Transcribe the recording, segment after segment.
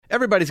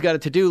Everybody's got a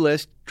to-do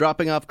list,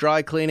 dropping off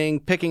dry cleaning,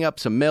 picking up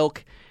some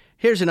milk.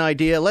 Here's an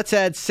idea. Let's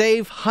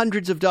save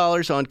hundreds of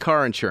dollars on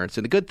car insurance.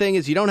 And the good thing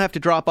is you don't have to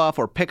drop off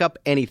or pick up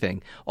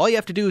anything. All you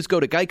have to do is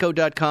go to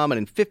geico.com, and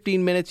in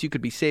 15 minutes you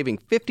could be saving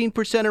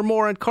 15% or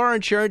more on car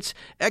insurance,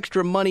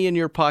 extra money in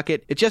your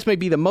pocket. It just may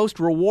be the most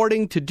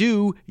rewarding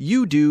to-do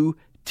you do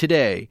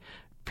today.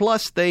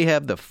 Plus, they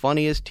have the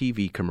funniest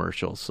TV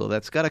commercials, so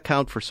that's got to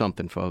count for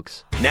something,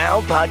 folks. Now,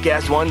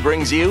 Podcast One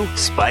brings you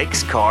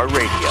Spike's Car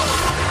Radio,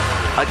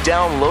 a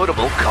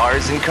downloadable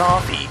cars and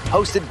coffee,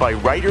 hosted by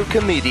writer,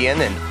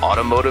 comedian, and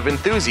automotive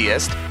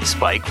enthusiast,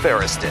 Spike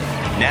Ferriston.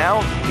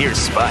 Now, here's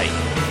Spike.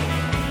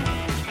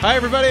 Hi,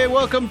 everybody, and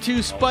welcome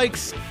to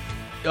Spike's...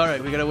 All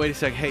right, we got to wait a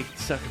second. Hey,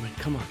 Suckerman,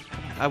 come on.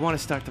 I want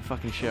to start the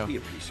fucking show. Be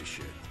a piece of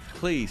shit.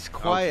 Please,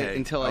 quiet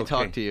until I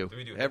talk to you.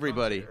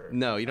 Everybody.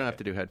 No, you don't have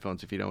to do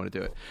headphones if you don't want to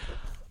do it.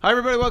 Hi,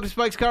 everybody. Welcome to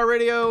Spike's Car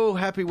Radio.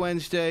 Happy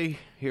Wednesday.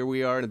 Here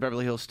we are in the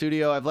Beverly Hills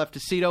studio. I've left a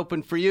seat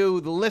open for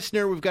you, the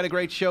listener. We've got a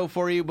great show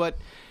for you, but,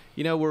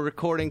 you know, we're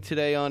recording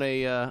today on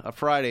a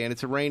Friday, and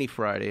it's a rainy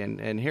Friday.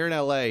 And here in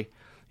L.A.,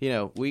 you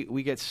know,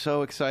 we get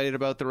so excited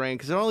about the rain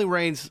because it only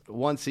rains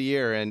once a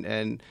year,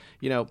 and,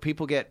 you know,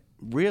 people get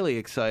really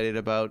excited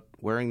about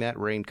wearing that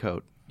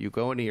raincoat. You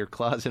go into your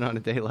closet on a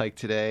day like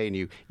today, and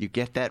you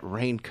get that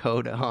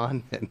raincoat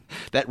on, and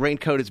that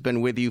raincoat has been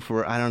with you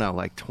for, I don't know,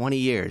 like 20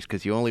 years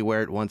because you only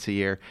wear it once a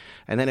year.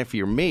 And then if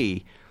you're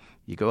me,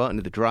 you go out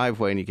into the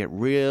driveway and you get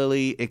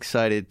really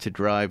excited to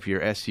drive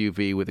your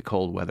SUV with a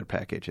cold weather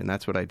package. And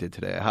that's what I did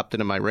today. I hopped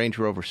into my Range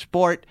Rover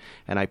Sport,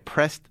 and I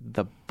pressed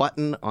the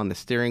button on the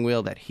steering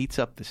wheel that heats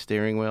up the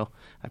steering wheel.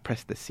 I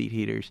pressed the seat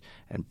heaters,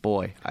 and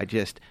boy, I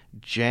just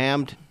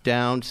jammed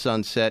down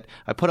Sunset.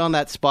 I put on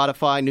that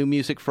Spotify New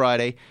Music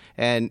Friday,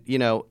 and, you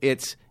know,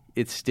 it's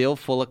still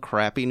full of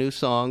crappy new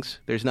songs.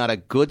 There's not a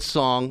good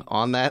song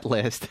on that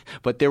list,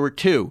 but there were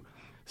two.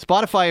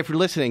 Spotify, if you're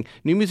listening,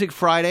 New Music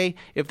Friday,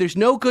 if there's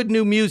no good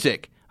new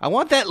music, I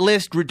want that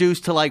list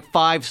reduced to like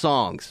 5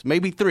 songs,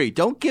 maybe 3.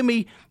 Don't give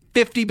me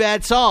 50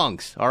 bad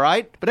songs, all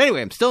right? But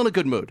anyway, I'm still in a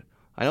good mood.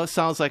 I know it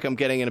sounds like I'm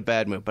getting in a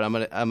bad mood, but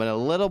I'm in a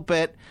little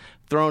bit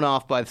thrown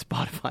off by the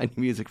Spotify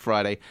New Music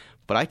Friday.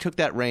 But I took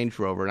that Range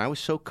Rover, and I was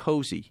so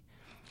cozy,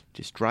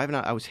 just driving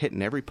out. I was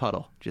hitting every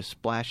puddle, just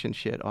splashing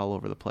shit all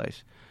over the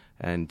place.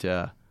 And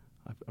I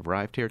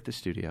arrived here at the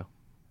studio,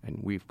 and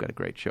we've got a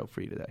great show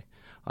for you today.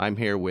 I'm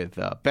here with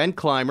Ben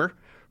Clymer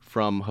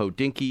from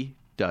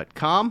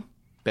Hodinkee.com.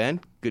 Ben,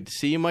 good to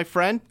see you, my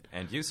friend.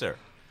 And you, sir.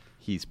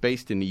 He's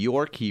based in New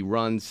York. He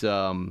runs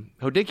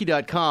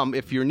Hodinkee.com.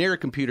 If you're near a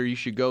computer, you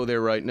should go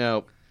there right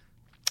now.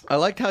 I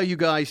liked how you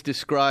guys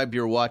describe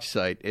your watch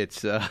site.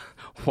 It's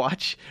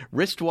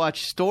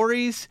wristwatch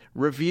stories,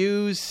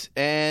 reviews,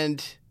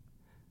 and...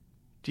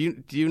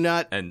 Do you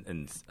not...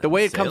 And the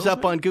way it comes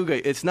up on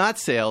Google, it's not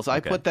sales. Okay. I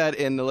put that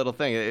in the little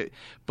thing.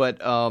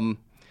 But...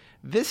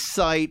 this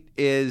site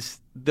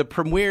is the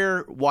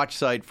premier watch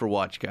site for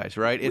watch guys,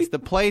 right? It's the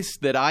place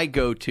that I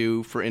go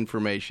to for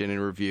information and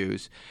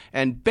reviews.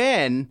 And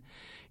Ben,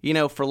 you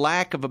know, for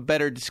lack of a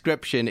better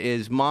description,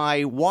 is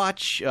my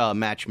watch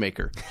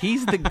matchmaker.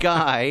 He's the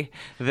guy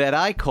that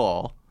I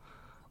call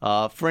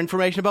for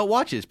information about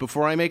watches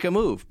before I make a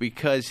move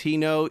because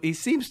he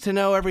seems to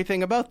know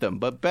everything about them.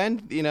 But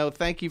Ben, you know,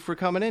 thank you for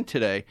coming in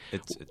today.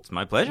 It's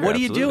my pleasure. What are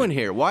you doing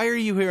here? Why are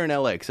you here in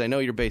L.A.? Because I know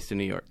you're based in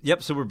New York.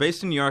 Yep, so we're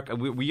based in New York.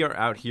 We are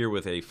out here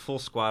with a full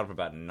squad of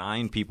about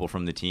 9 people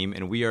from the team,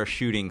 and we are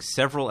shooting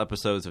several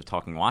episodes of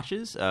Talking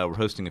Watches. We're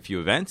hosting a few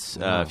events,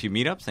 a few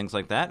meetups, things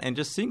like that, and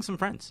just seeing some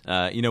friends.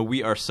 You know,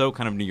 we are so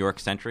kind of New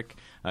York-centric.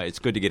 It's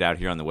good to get out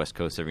here on the West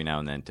Coast every now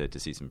and then to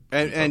see some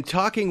and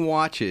Talking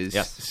Watches.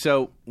 Yes.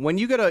 So when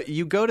you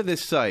go to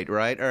this site,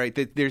 right? All right.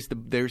 There's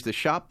the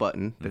shop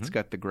button that's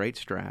got the great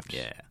straps.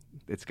 Yeah.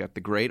 It's got the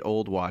great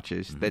old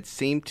watches that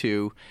seem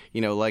to,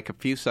 you know, like a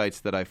few sites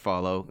that I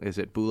follow. Is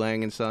it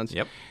Boulang and Sons?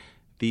 Yep.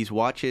 These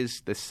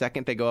watches, the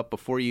second they go up,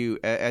 before you,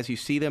 as you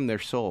see them, they're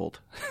sold.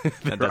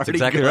 That's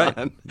exactly gone.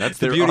 Right. That's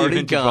the beauty of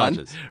vintage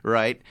watches.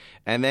 Right.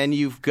 And then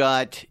you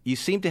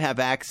seem to have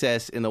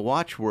access in the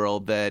watch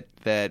world that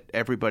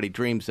everybody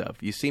dreams of.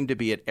 You seem to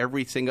be at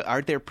every single,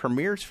 are there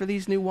premieres for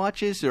these new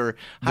watches? Or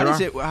how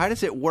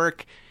does it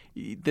work?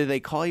 Do they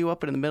call you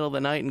up in the middle of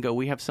the night and go,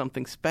 we have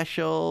something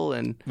special?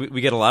 And we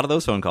get a lot of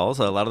those phone calls,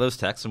 a lot of those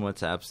texts and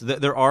WhatsApps.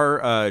 There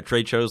are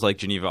trade shows like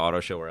Geneva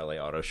Auto Show or LA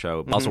Auto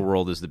Show. Basel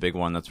World is the big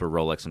one. That's where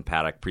Rolex and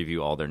Patek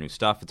preview all their new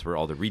stuff. It's where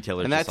all the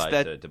retailers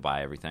decide to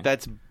buy everything.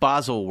 That's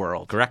Basel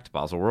World. Correct,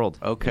 Basel World.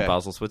 Okay. In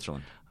Basel,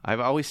 Switzerland. I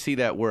always see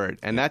that word,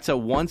 and that's a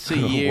once a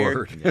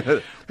year.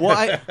 Well,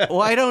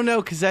 I don't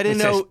know because I didn't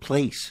know.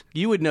 Place.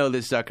 You would know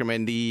this,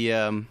 Zuckerman.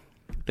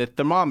 The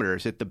thermometer,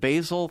 is it the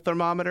basal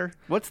thermometer?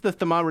 What's the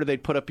thermometer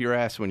they'd put up your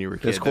ass when you were a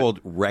kid? It's called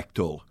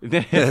rectal.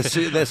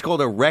 That's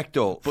called a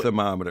rectal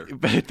thermometer.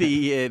 But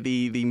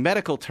the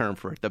medical term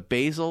for it, the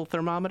basal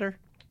thermometer?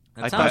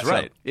 That sounds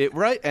right.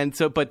 Right, and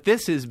so, but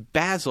this is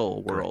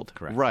Basel World,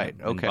 correct? Right,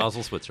 In okay.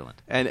 Basel,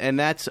 Switzerland, and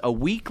that's a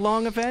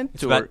week-long event.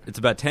 It's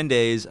about 10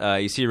 days.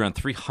 You see around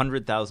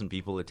 300,000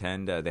 people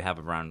attend. They have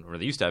around, or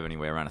they used to have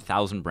anyway, around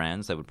 1,000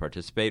 brands that would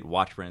participate: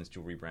 watch brands,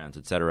 jewelry brands,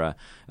 etc.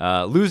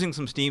 Losing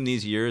some steam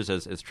these years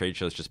as trade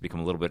shows just become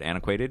a little bit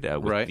antiquated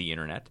with the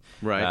internet,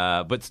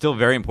 right? But still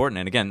very important.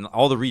 And again,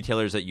 all the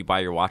retailers that you buy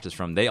your watches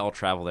from, they all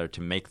travel there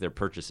to make their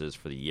purchases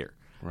for the year.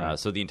 Right.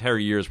 So the entire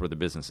year is where the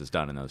business is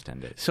done in those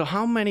 10 days. So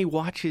how many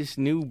watches,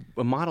 new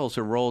models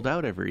are rolled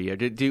out every year?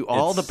 Do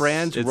all the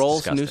brands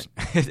roll new?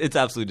 It's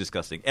absolutely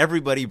disgusting.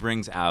 Everybody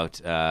brings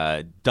out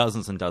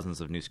dozens and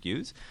dozens of new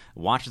SKUs.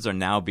 Watches are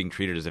now being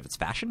treated as if it's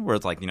fashion, where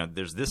it's like,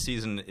 there's this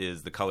season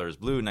is the color is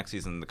blue, next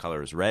season the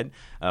color is red.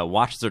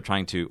 Watches are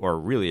trying to, or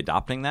really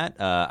adopting that,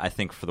 I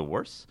think, for the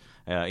worse.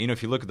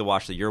 If you look at the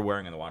watch that you're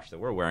wearing and the watch that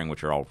we're wearing,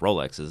 which are all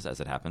Rolexes, as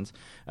it happens,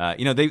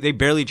 they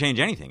barely change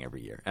anything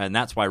every year, and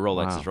that's why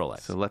Rolex is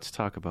Rolex. So let's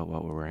talk about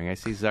what we're wearing. I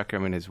see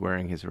Zuckerman is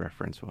wearing his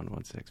reference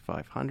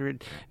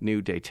 116500,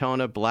 new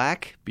Daytona,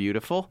 black,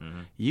 beautiful. Mm-hmm.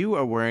 You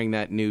are wearing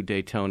that new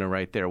Daytona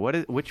right there.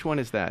 Which one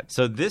is that?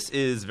 So this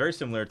is very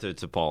similar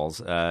to Paul's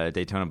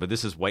Daytona, but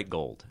this is white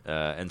gold,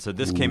 and so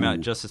this came out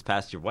just this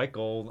past year, white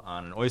gold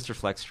on an Oyster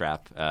Flex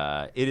strap.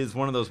 It is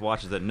one of those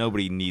watches that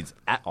nobody needs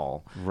at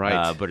all,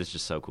 right? But it's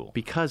just so cool.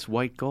 Because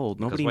white gold.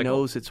 Nobody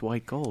knows it's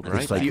white gold,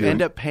 right? Like you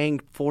end up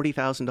paying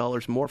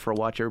 $40,000 more for a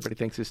watch everybody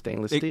thinks is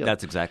stainless steel.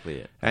 That's exactly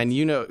it. And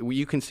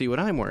you can see what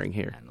I'm wearing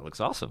here. And it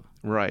looks awesome.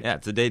 Right. Yeah,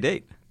 it's a day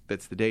date.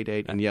 That's the day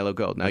date in yellow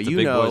gold. Now, that's a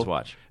big boy's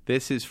watch.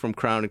 This is from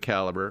Crown and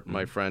Caliber,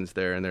 my friends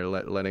there, and they're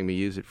letting me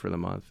use it for the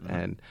month. Mm-hmm.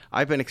 And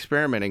I've been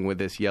experimenting with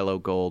this yellow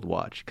gold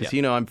watch because,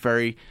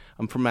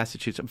 I'm from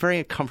Massachusetts. I'm very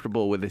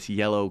uncomfortable with this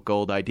yellow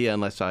gold idea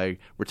unless I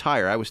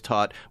retire. I was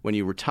taught when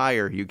you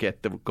retire, you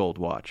get the gold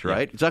watch,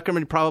 right? Yeah.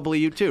 Zuckerman, probably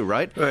you too,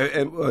 right?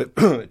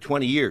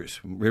 20 years.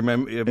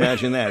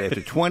 Imagine that.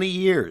 After 20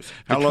 years.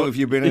 How long have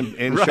you been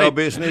in right. show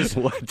business?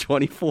 What,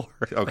 24.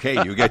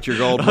 Okay, you get your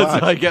gold watch.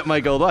 So I get my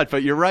gold watch.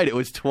 But you're right. It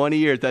was 20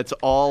 years. That's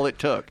all it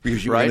took.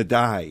 Because you're going to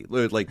die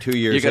like 2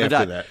 years after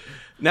die. That.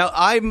 Now,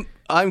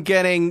 I'm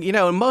getting,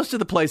 in most of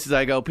the places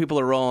I go, people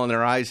are rolling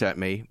their eyes at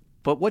me.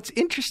 But what's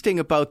interesting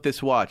about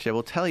this watch, I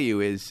will tell you,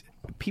 is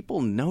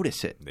people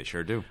notice it. They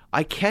sure do.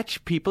 I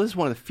catch people. This is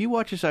one of the few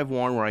watches I've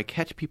worn where I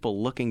catch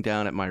people looking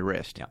down at my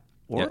wrist. Yeah.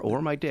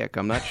 Or my dick.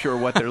 I'm not sure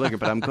what they're looking,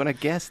 but I'm going to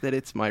guess that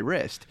it's my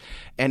wrist.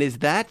 And is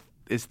that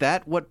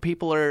what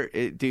people are?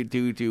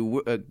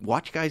 Do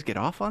watch guys get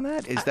off on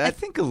that? I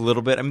think a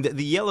little bit. I mean,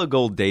 the yellow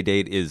gold day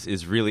date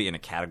is really in a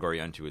category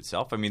unto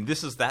itself. I mean,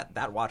 this is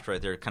that watch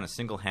right there, kind of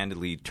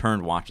single-handedly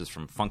turned watches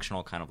from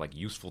functional, kind of like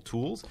useful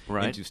tools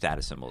into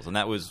status symbols, and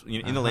that was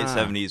in the late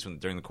 70s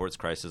during the quartz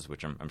crisis,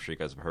 which I'm sure you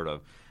guys have heard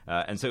of.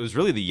 And so it was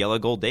really the yellow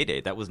gold day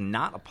date. That was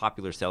not a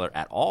popular seller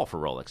at all for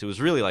Rolex. It was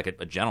really like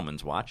a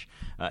gentleman's watch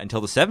until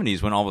the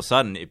 70s when all of a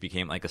sudden it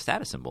became like a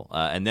status symbol.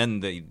 And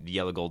then the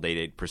yellow gold day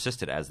date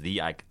persisted as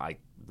the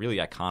really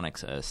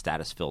iconic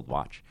status-filled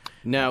watch.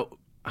 Now,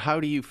 how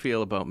do you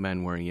feel about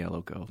men wearing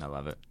yellow gold? I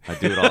love it. I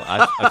do it all.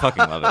 I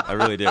fucking love it. I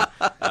really do.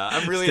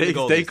 I'm really into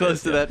gold. Stay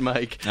close to that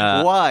mic.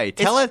 Why?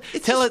 Tell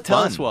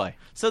us why.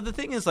 So the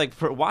thing is, like,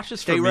 for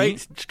watches for me...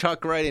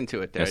 Talk right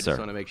into it there. Yes, I just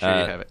want to make sure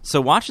you have it.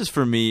 So watches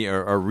for me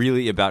are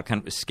really about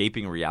kind of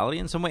escaping reality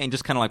in some way and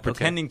just kind of like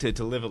pretending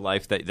to live a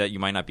life that you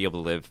might not be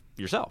able to live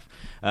yourself.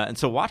 And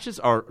so watches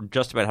are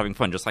just about having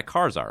fun, just like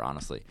cars are,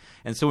 honestly.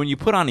 And so when you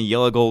put on a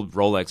yellow gold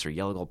Rolex or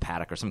yellow gold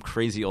Patek or some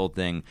crazy old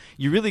thing,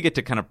 you really get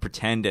to kind of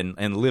pretend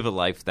and live a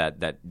life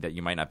that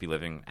you might not be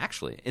living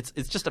actually. It's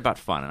just about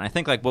fun. And I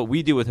think like what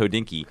we do with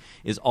Hodinkee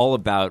is all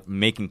about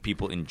making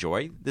people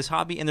enjoy this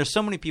hobby. And there's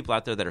so many people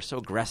out there that are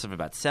so aggressive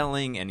about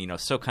selling and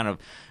so kind of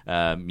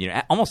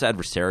almost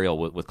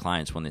adversarial with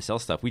clients when they sell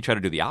stuff. We try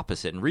to do the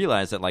opposite and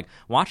realize that like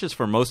watches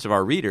for most of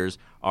our readers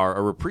are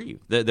a reprieve.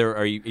 They're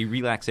a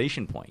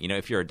relaxation point.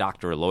 If you're a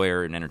doctor, a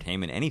lawyer, in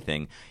entertainment,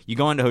 anything, you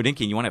go into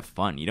Hodinkee and you want to have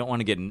fun. You don't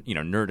want to get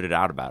nerded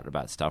out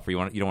about stuff, or you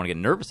don't want to get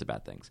nervous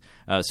about things.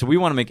 So we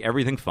want to make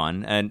everything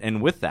fun,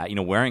 and with that,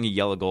 wearing a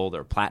yellow gold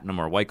or platinum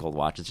or white gold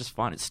watch is just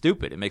fun. It's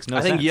stupid. It makes no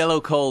sense. I think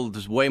yellow gold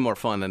is way more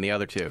fun than the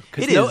other two.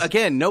 It is.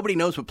 Again, nobody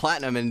knows what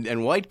platinum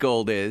and white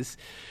gold is.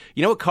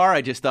 You know what car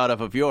I just thought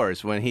of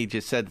yours when he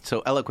just said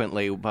so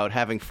eloquently about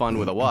having fun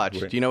with a watch?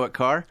 Do you know what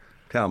car?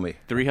 Tell me.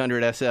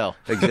 300 SL.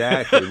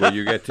 Exactly, where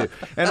you get to,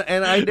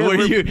 and I never.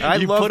 Where you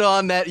love, put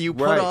on that. You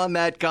put on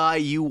that guy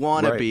you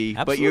want to be,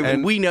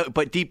 Absolutely.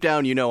 but deep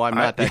down I'm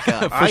not that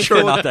guy. For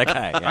sure, not that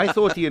guy. Yeah. I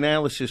thought the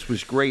analysis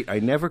was great. I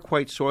never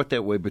quite saw it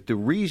that way, but the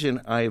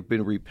reason I have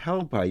been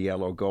repelled by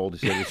yellow gold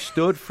is that it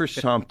stood for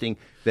something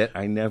that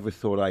I never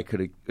thought I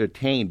could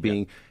attain,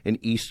 being an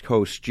East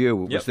Coast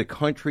Jew. It was the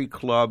country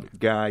club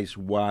guy's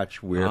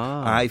watch where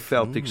I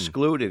felt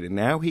excluded. And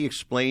now he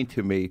explained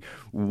to me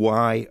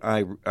why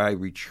I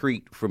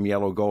retreat from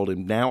yellow gold,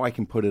 and now I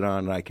can put it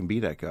on and I can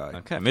be that guy.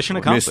 Okay, mission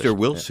accomplished. Mr.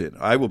 Wilson.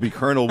 I will be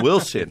Colonel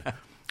Wilson.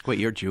 Wait,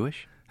 you're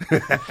Jewish?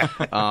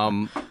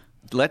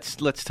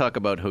 let's talk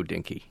about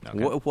Hodinkee.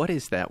 Okay. What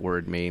does that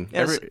word mean?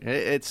 Yes.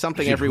 It's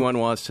something everyone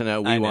wants to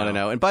know. We want to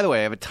know. And by the way,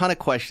 I have a ton of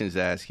questions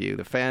to ask you.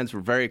 The fans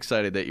were very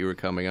excited that you were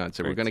coming on,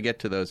 so we're going to get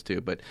to those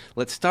too. But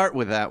let's start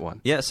with that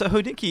one. Yeah, so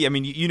Hodinkee, I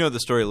mean, you know the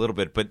story a little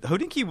bit, but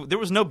Hodinkee, there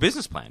was no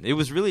business plan. It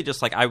was really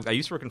just like I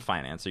used to work in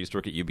finance. I used to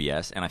work at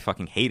UBS, and I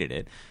fucking hated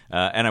it.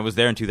 And I was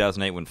there in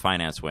 2008 when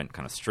finance went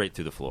kind of straight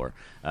through the floor.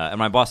 And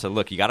my boss said,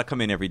 look, you got to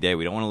come in every day.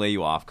 We don't want to lay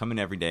you off. Come in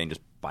every day and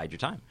just bide your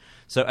time.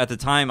 So at the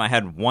time, I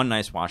had one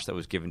nice watch that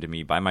was given to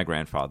me by my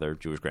grandfather,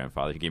 Jewish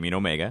grandfather. He gave me an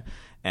Omega.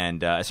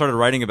 And I started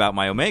writing about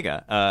my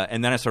Omega,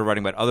 and then I started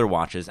writing about other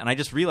watches, and I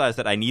just realized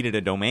that I needed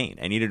a domain.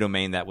 I needed a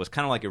domain that was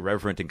kind of like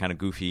irreverent and kind of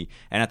goofy,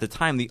 and at the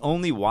time, the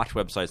only watch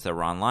websites that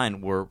were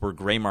online were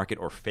gray market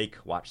or fake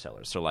watch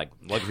sellers, so like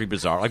Luxury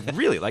Bazaar, like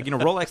really, like, you know,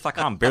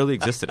 Rolex.com barely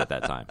existed at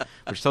that time,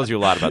 which tells you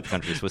a lot about the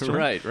country of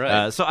Switzerland.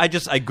 Right. So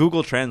I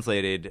Google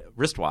translated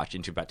wristwatch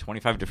into about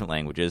 25 different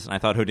languages, and I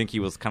thought Hodinkee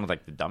was kind of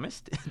like the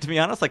dumbest, to be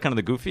honest, like kind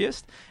of the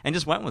goofiest, and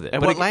just went with it.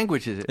 And what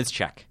language is it? It's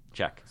Czech.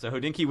 So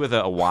Hodinkee with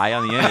a Y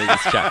on the end is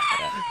Czech.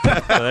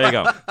 Yeah. So there you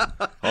go.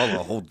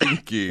 Oh,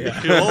 Hodinkee.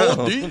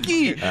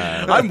 Hodinkee.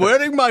 I'm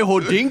wearing my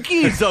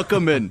Hodinkee,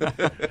 Zuckerman.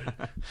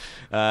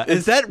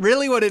 Is that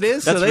really what it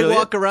is? So they really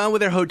walk around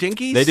with their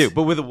Hodinkies? They do,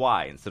 but with a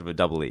Y instead of a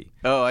double E.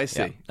 Oh, I see.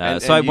 Yeah.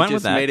 And so I you went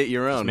just with that. Made it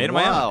your own. Just made it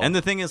my own. And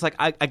the thing is, like,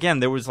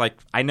 there was like,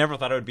 I never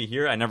thought I would be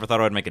here. I never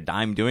thought I would make a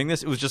dime doing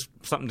this. It was just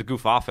something to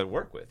goof off at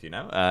work with, you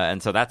know.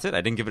 And so that's it.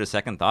 I didn't give it a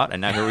second thought, and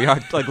now here we are,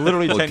 like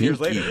literally 10 years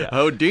later. Yeah.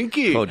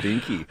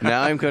 Hodinkee.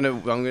 Now I'm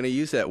gonna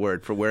use that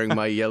word for wearing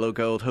my yellow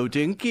gold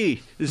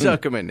Hodinkee.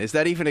 Zuckerman. Is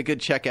that even a good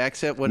Czech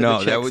accent? What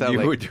No, that was,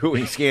 you were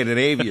doing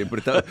Scandinavian,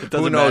 but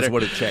who knows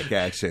what a Czech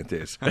accent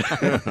is.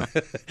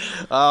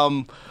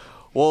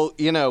 Well,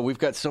 you know, we've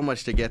got so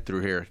much to get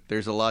through here.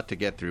 There's a lot to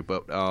get through,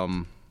 but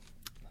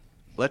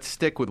let's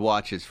stick with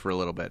watches for a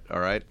little bit, all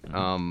right?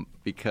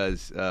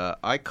 Because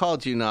I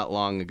called you not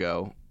long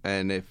ago,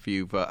 and if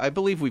you've, I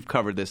believe we've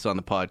covered this on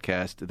the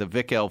podcast, the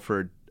Vic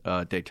Elford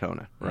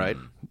Daytona, right?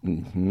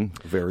 Mm-hmm.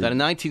 Very. That in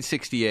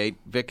 1968,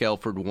 Vic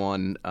Elford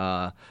won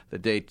the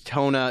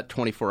Daytona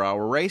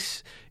 24-hour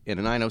race in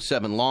a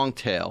 907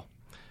 Longtail,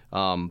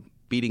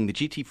 beating the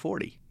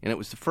GT40. And it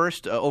was the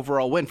first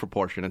overall win for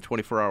Porsche in a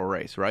 24-hour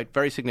race, right?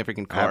 Very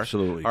significant car.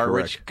 Absolutely, Our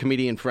correct. rich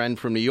comedian friend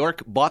from New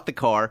York bought the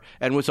car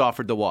and was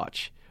offered the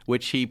watch,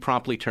 which he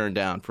promptly turned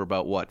down for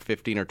about,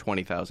 $15,000 or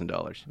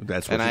 $20,000.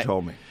 That's what you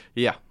told me.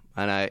 Yeah.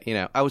 And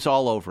I was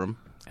all over him.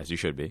 As you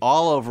should be.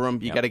 All over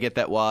him. You got to get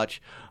that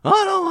watch. I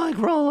don't like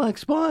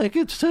Rolex, Mike.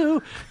 It's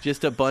too.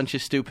 Just a bunch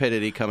of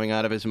stupidity coming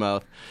out of his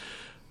mouth.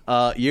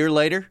 Year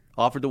later,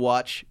 offered the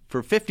watch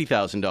for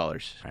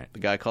 $50,000. Right. The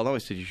guy called him. I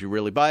said, "You should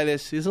really buy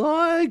this." He's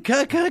like,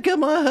 "I can't get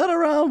my head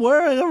around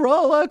wearing a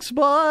Rolex,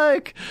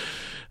 Mike."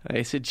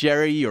 I said,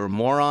 "Jerry, you're a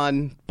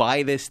moron.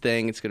 Buy this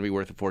thing. It's going to be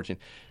worth a fortune."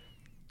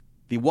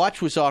 The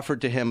watch was offered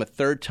to him a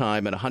third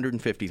time at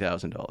 $150,000.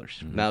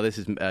 Mm-hmm. Now, this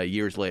is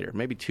years later,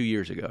 maybe 2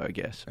 years ago, I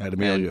guess. At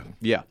Amelia. And,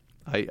 yeah.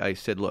 I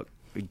said, look,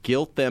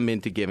 guilt them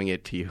into giving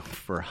it to you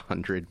for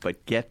 $100,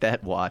 but get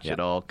that watch at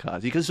all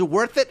costs. Because it's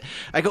worth it.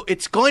 I go,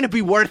 it's going to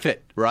be worth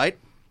it, right?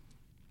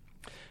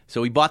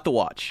 So he bought the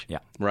watch,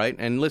 right?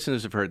 And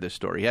listeners have heard this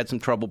story. He had some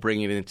trouble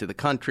bringing it into the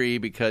country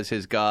because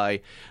his guy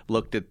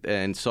looked at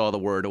and saw the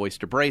word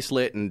oyster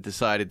bracelet and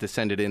decided to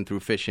send it in through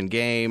Fish and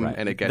Game,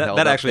 and it got held up.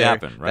 That actually there.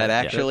 happened, right? That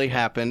actually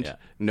happened. Yeah.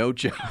 No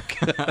joke.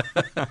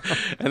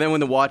 And then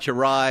when the watch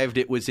arrived,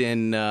 it was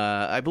in,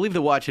 I believe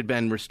the watch had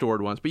been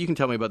restored once, but you can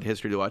tell me about the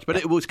history of the watch. But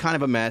it was kind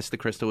of a mess. The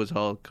crystal was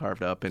all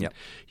carved up, and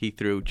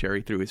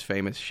Jerry threw his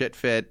famous shit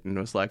fit and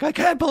was like, "I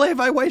can't believe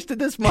I wasted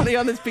this money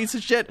on this piece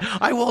of shit.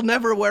 I will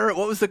never wear it."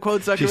 What was the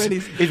quote,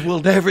 Zuckerman? It will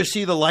never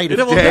see the light of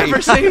day. It will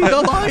never see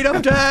the light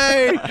of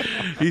day.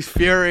 He's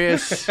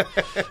furious.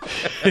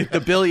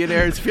 The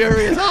billionaire is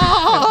furious.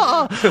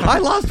 I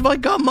lost my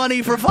gum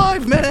money for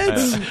 5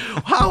 minutes.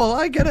 How will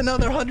I get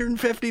another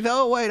 150?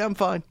 Oh, wait, I'm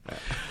fine.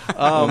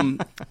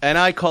 And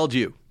I called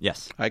you.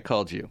 Yes. I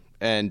called you.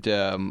 And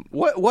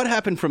what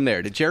happened from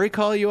there? Did Jerry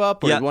call you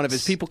up, or did one of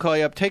his people call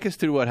you up? Take us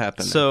through what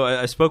happened. So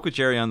I spoke with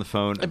Jerry on the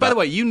phone. And by the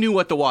way, you knew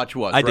what the watch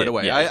was right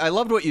away. Yeah. I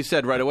loved what you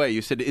said right away.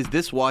 You said, "Is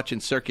this watch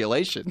in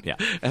circulation?" Yeah.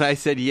 And I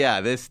said, "Yeah,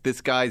 this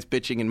guy's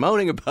bitching and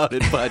moaning about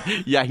it, but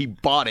yeah, he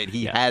bought it.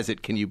 He has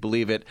it. Can you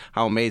believe it?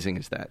 How amazing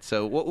is that?"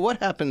 So what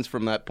happens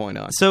from that point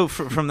on? So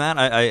from that,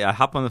 I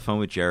hop on the phone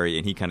with Jerry,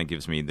 and he kind of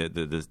gives me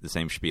the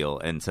same spiel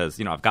and says,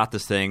 "I've got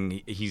this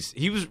thing."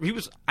 He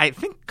was I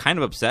think kind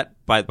of upset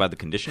by the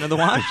condition of the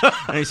watch.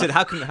 And he said,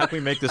 how can we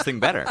make this thing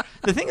better?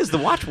 The thing is, the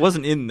watch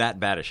wasn't in that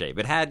bad a shape.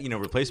 It had,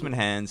 replacement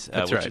hands,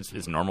 which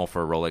is normal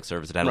for a Rolex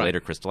service. It had a later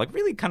crystal, like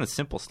really kind of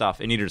simple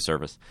stuff. It needed a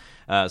service.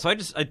 So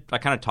I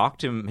kind of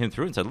talked him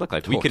through and said, look,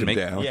 like we can make,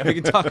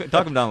 we can talk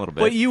him down a little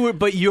bit.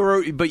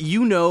 But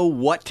you know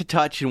what to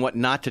touch and what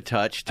not to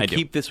touch to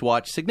keep this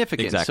watch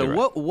significant. Exactly. So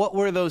right. what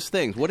were those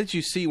things? What did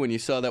you see when you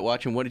saw that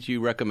watch, and what did you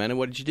recommend, and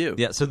what did you do?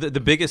 Yeah. So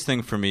the biggest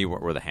thing for me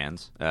were the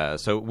hands.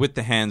 So with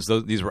the hands,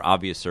 these were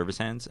obvious service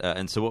hands.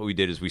 And so what we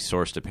did is we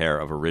sourced a pair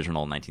of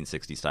original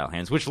 1960 style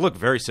hands, which look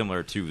very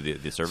similar to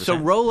the service So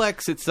hands.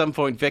 Rolex, at some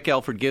point, Vic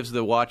Elford gives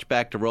the watch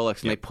back to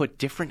Rolex, and they put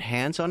different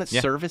hands on it,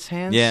 service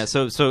hands? Yeah,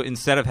 so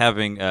instead of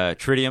having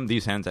tritium,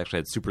 these hands actually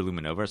had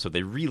superluminova, so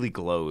they really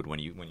glowed when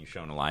you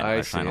shone a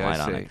light, shine a light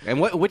on it.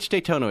 And which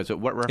Daytona is it?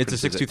 What reference? It's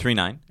a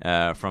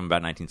 6239 from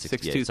about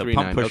 1968. So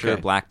pump pusher,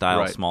 black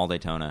dial, small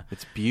Daytona.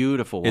 It's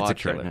beautiful watch. It's a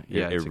killer. Right?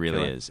 Yeah, it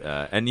really is.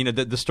 And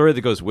the story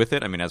that goes with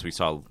it, I mean, as we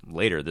saw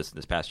later this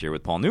past year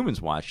with Paul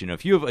Newman's watch,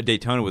 if you have a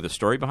Daytona with a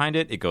story behind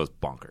it, it goes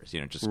bonkers.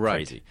 Just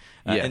crazy.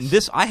 And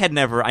this,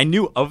 I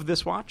knew of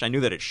this watch. I knew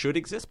that it should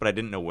exist, but I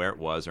didn't know where it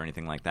was or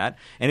anything like that.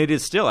 And it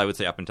is still, I would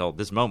say, up until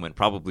this moment,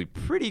 probably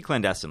pretty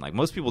clandestine. Like,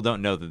 most people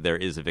don't know that there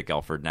is a Vic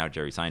Elford, now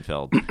Jerry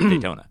Seinfeld,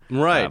 Daytona.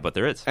 Right. But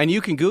there is. And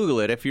you can Google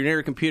it. If you're near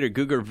a computer,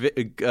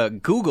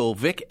 Google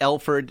Vic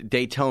Elford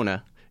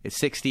Daytona. It's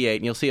 68,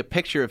 and you'll see a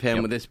picture of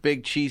him with this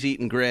big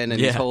cheese-eating grin,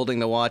 and he's holding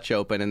the watch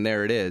open, and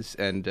there it is.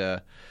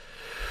 And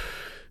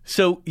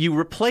so you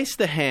replace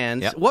the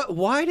hands. Yep.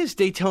 Why does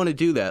Daytona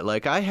do that?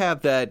 Like, I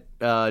have that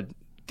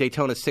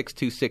Daytona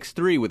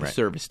 6263 with the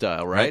service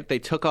dial, right? They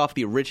took off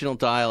the original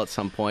dial at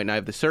some point, and I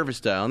have the service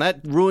dial, and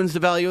that ruins the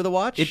value of the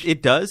watch?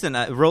 It does, and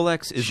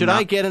Rolex is Should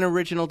I get an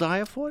original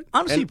dial for it?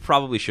 Honestly, you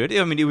probably should.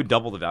 I mean, it would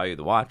double the value of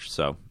the watch,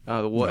 so...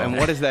 And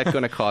what is that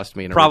going to cost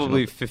me?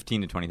 Probably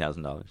 $15,000 to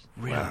 $20,000.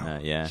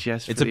 Really? Yeah.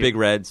 Just it's a big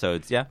red, so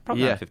it's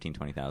probably not $15,000 to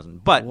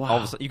 $20,000. But all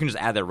of a sudden, you can just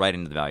add that right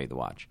into the value of the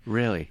watch.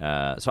 Really?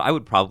 So I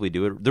would probably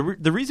do it.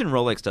 The reason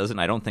Rolex does it,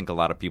 and I don't think a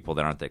lot of people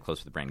that aren't that close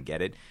to the brand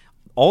get it,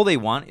 all they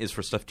want is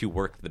for stuff to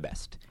work the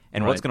best.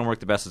 And what's going to work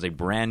the best is a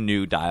brand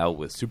new dial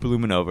with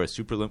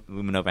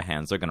superluminova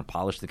hands. They're going to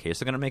polish the case.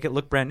 They're going to make it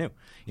look brand new.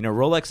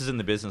 Rolex is in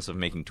the business of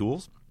making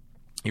tools.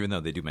 Even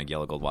though they do make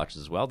yellow gold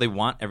watches as well, they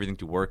want everything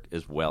to work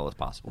as well as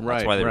possible.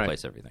 That's why they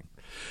replace everything.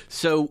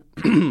 So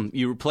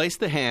you replace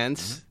the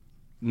hands.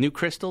 New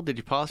crystal? Did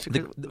you polish the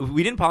crystal?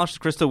 We didn't polish the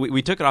crystal.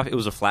 We took it off. It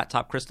was a flat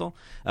top crystal,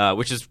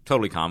 which is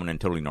totally common and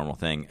totally normal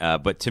thing.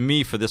 But to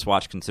me, for this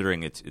watch,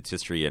 considering its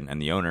history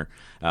and the owner,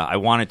 I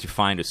wanted to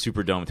find a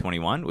Superdome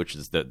 21, which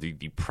is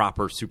the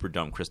proper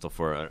Superdome crystal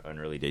for an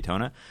early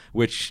Daytona,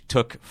 which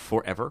took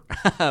forever.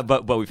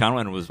 but we found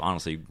one, and it was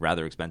honestly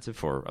rather expensive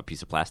for a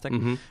piece of plastic.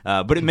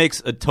 But it makes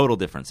a total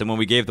difference. And when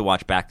we gave the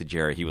watch back to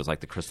Jerry, he was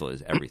like, the crystal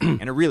is everything.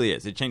 And it really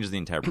is. It changes the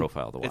entire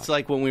profile of the watch. It's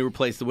like when we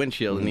replaced the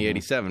windshield in the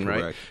 87,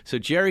 right? So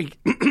Jerry,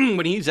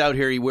 when he's out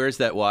here, he wears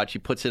that watch. He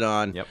puts it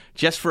on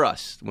just for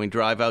us. When we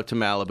drive out to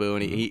Malibu,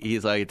 and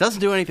he's like, it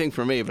doesn't do anything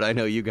for me, but I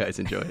know you guys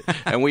enjoy it.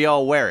 And we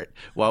all wear it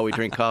while we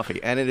drink coffee.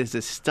 And it is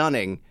a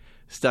stunning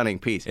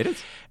piece. It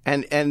is.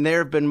 And there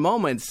have been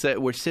moments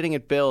that we're sitting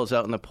at Bill's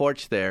out on the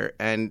porch there,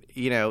 and,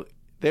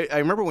 I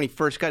remember when he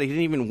first got it, he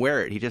didn't even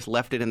wear it. He just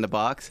left it in the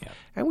box. Yeah.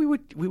 And we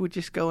would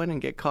just go in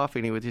and get coffee,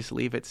 and he would just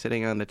leave it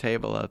sitting on the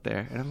table out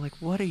there. And I'm like,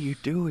 what are you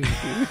doing?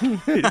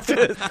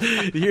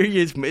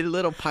 His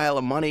little pile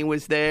of money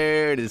was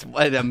there, and his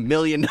 $1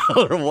 million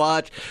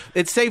watch.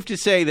 It's safe to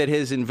say that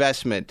his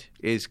investment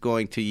is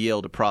going to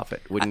yield a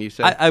profit, wouldn't you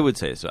say? I would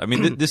say so. I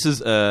mean, this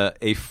is a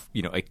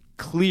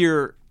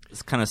clear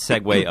kind of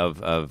segue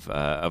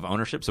of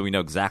ownership, so we know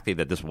exactly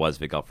that this was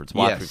Vic Elford's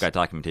watch. We've got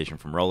documentation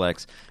from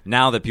Rolex.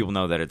 Now that people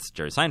know that it's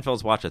Jerry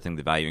Seinfeld's watch, I think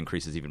the value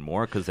increases even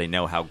more because they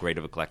know how great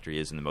of a collector he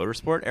is in the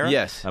motorsport era,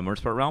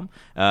 motorsport realm.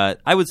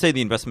 I would say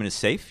the investment is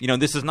safe.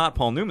 This is not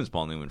Paul Newman's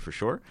Paul Newman for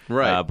sure,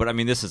 right? But I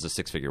mean, this is a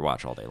six-figure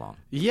watch all day long.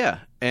 Yeah,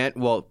 and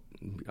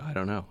I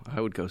don't know.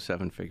 I would go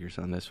seven figures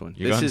on this one.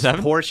 This is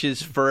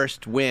Porsche's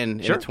first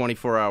win in a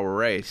 24-hour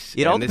race.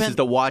 This is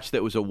the watch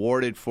that was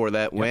awarded for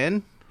that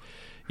win.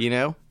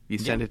 You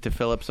send it to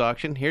Phillips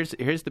Auction. Here's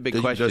the big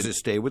question. Does it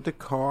stay with the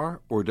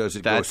car, or does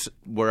it That's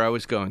where I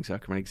was going,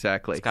 Zuckerman,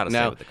 exactly. It's got to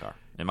stay with the car,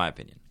 in my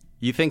opinion.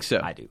 You think so?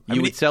 I do.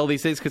 You would sell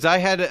these things? Because I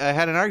had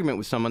an argument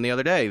with someone the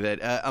other day that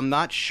I'm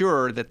not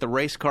sure that the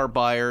race car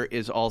buyer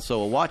is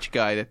also a watch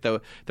guy, that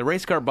the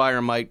race car buyer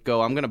might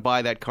go, I'm going to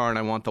buy that car and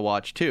I want the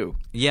watch too.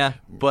 Yeah,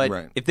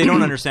 but if they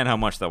don't understand how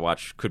much that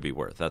watch could be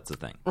worth, that's the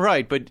thing.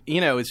 Right, but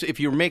if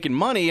you're making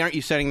money, aren't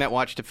you sending that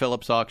watch to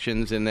Phillips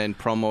Auctions and then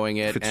promoting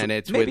it, and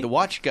it's with the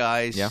watch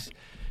guys? Yeah.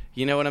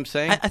 You know what I'm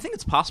saying? I think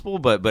it's possible,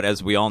 but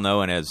as we all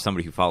know, and as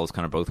somebody who follows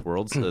kind of both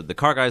worlds, the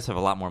car guys have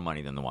a lot more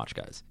money than the watch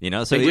guys.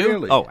 So they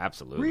do? Oh,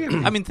 absolutely.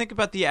 Really? I mean, think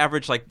about the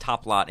average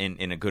top lot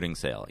in a Gooding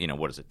sale.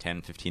 What is it,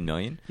 10, 15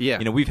 million?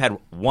 Yeah. We've had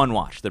one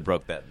watch that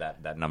broke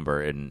that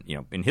number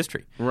in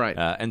history. Right.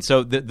 And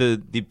so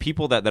the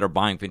people that are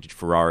buying vintage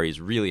Ferraris,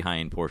 really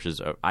high-end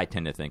Porsches, I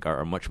tend to think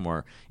are much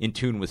more in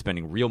tune with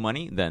spending real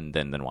money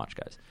than watch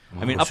guys.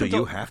 I mean, so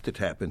you have to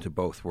tap into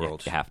both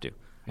worlds. You have to.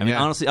 I mean,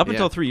 honestly, up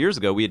until 3 years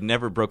ago, we had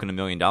never broken $1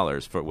 million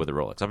with a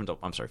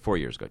Rolex. 4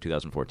 years ago,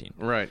 2014.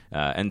 Right.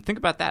 And think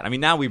about that. I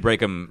mean, now we break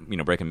 $1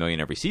 million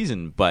every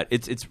season, but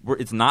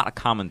it's not a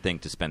common thing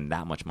to spend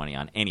that much money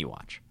on any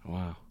watch.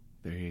 Wow.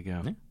 There you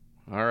go. Yeah.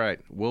 All right.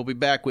 We'll be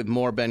back with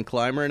more Ben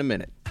Clymer in a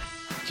minute.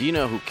 Do you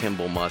know who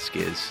Kimball Musk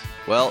is?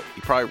 Well,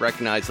 you probably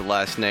recognize the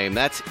last name.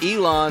 That's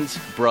Elon's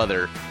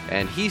brother,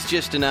 and he's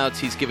just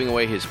announced he's giving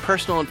away his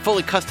personal and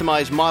fully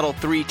customized Model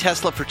 3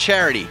 Tesla for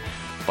charity.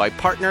 By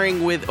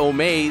partnering with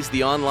Omaze,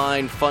 the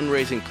online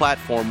fundraising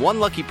platform, one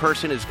lucky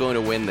person is going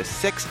to win the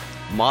 6th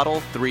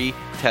Model 3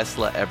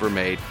 Tesla ever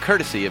made,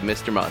 courtesy of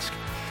Mr. Musk.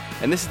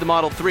 And this is the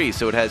Model 3,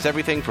 so it has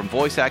everything from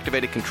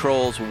voice-activated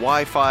controls,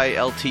 Wi-Fi,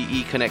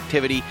 LTE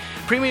connectivity,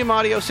 premium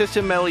audio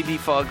system, LED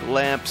fog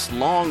lamps,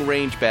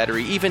 long-range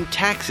battery, even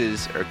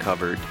taxes are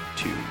covered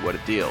too. What a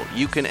deal.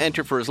 You can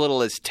enter for as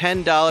little as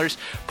 $10.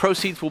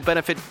 Proceeds will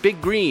benefit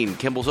Big Green,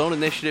 Kimball's own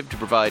initiative to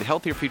provide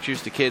healthier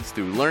futures to kids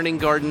through learning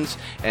gardens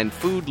and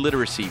food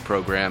literacy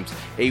programs.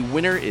 A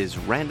winner is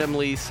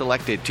randomly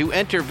selected. To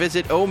enter,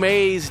 visit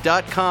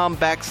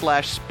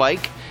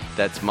omaze.com/spike.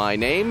 That's my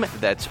name.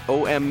 That's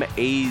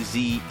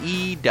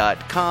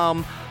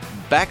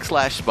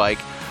omaze.com/spike.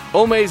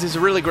 Omaze is a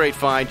really great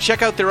find.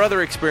 Check out their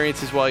other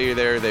experiences while you're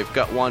there. They've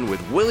got one with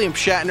William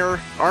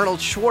Shatner, Arnold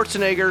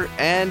Schwarzenegger,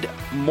 and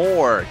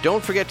more.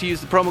 Don't forget to use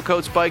the promo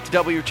code SPIKE to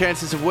double your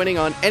chances of winning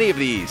on any of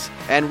these.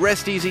 And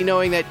rest easy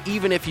knowing that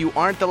even if you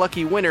aren't the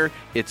lucky winner,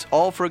 it's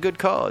all for a good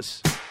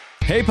cause.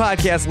 Hey,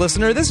 podcast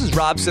listener, this is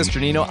Rob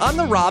Cesternino. I'm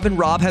the Rob, and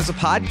Rob has a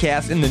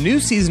podcast, and the new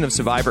season of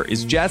Survivor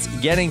is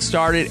just getting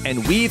started,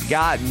 and we've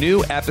got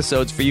new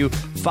episodes for you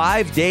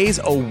 5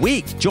 days a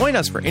week. Join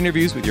us for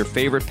interviews with your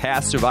favorite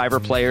past Survivor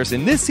players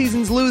and this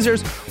season's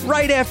losers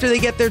right after they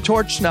get their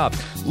torch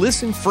snubbed.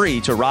 Listen free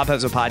to Rob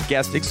Has a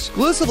Podcast,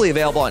 exclusively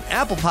available on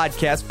Apple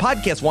Podcasts,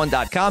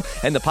 PodcastOne.com,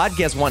 and the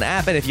Podcast One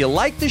app. And if you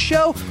like the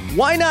show,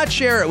 why not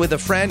share it with a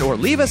friend or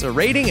leave us a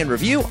rating and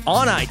review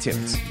on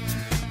iTunes?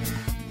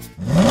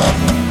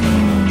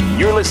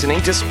 You're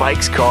listening to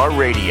Spike's Car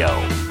Radio.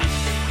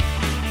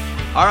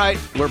 All right,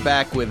 we're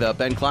back with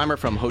Ben Clymer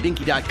from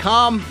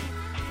Hodinkee.com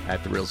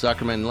at The Real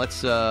Zuckerman.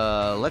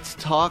 Let's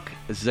talk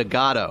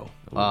Zagato.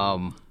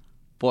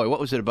 Boy, what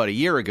was it, about a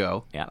year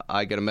ago? Yeah.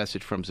 I got a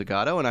message from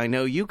Zagato, and I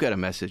know you got a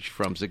message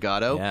from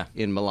Zagato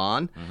in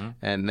Milan. Mm-hmm.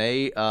 And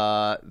they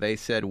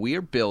said, we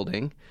are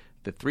building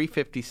the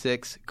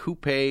 356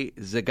 Coupe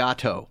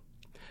Zagato.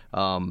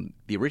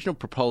 The original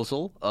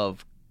proposal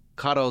of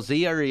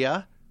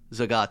Carrozzeria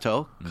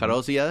Zagato.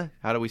 Carrozzeria,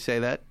 how do we say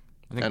that?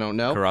 I don't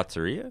know.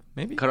 Carrozzeria,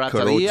 maybe?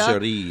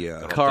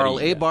 Carrozzeria. Carl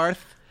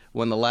Abarth,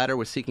 when the latter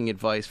was seeking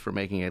advice for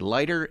making a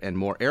lighter and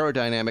more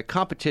aerodynamic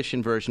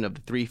competition version of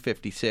the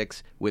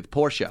 356 with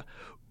Porsche.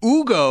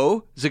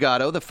 Ugo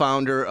Zagato, the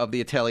founder of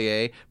the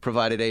Atelier,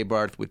 provided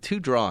Abarth with 2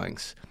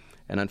 drawings.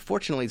 And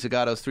unfortunately,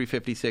 Zagato's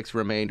 356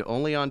 remained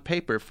only on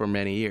paper for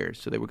many years.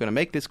 So they were going to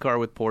make this car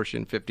with Porsche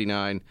in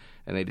 59,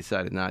 and they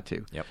decided not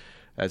to. Yep.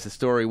 As the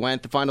story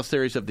went, the final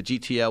series of the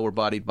GTL were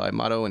bodied by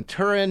Motto and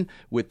Turin,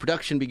 with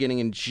production beginning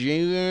in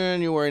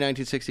January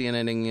 1960 and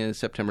ending in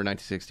September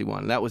 1961.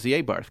 And that was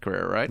the Abarth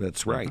Carrera, right?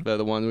 That's right.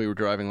 The one we were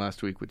driving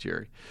last week with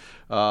Jerry.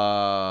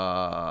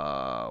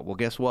 Well,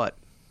 guess what?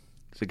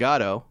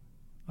 Zagato,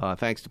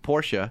 thanks to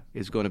Porsche,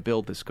 is going to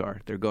build this car.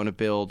 They're going to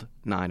build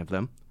 9 of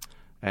them,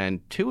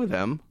 and 2 of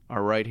them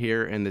are right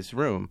here in this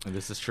room.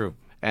 This is true.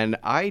 And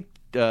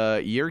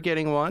you're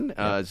getting one.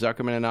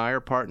 Zuckerman and I are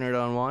partnered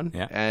on one.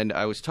 Yeah. And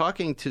I was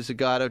talking to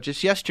Zagato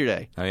just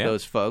yesterday. Oh, yeah?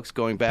 Those folks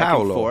going back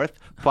and forth.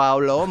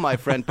 Paolo, my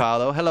friend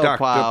Paolo. Hello, Dr.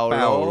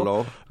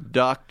 Paolo.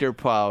 Dr.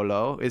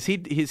 Paolo. Is he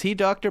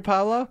Dr.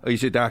 Paolo? Oh,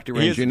 he's a doctor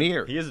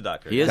engineer. He is a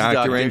doctor. He is a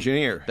doctor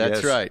engineer.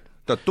 That's right.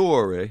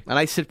 Dottore. And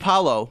I said,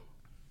 Paolo,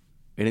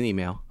 in an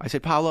email, I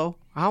said, Paolo,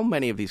 how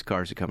many of these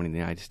cars are coming to the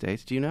United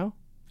States? Do you know?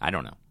 I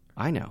don't know.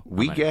 I know.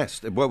 We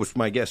guessed. What was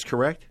my guess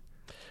correct?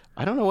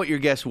 I don't know what your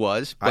guess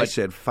was, but I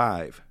said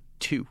 5.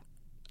 2.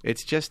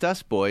 It's just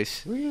us,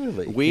 boys.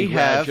 Really?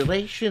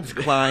 Congratulations,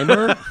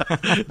 Clymer.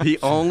 The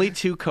only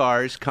 2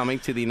 cars coming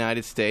to the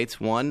United States,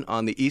 one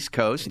on the East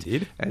Coast.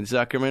 Indeed. And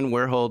Zuckerman,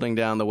 we're holding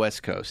down the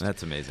West Coast.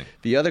 That's amazing.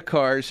 The other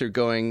cars are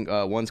going,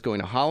 one's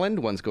going to Holland,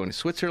 one's going to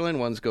Switzerland,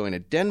 one's going to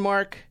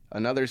Denmark,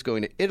 another's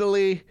going to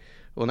Italy.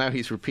 Well, now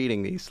he's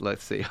repeating these.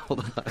 Let's see.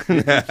 Hold on.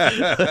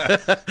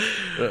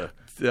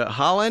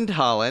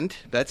 Holland,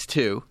 that's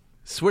 2.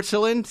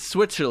 Switzerland,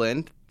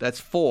 that's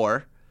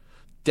 4.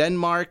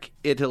 Denmark,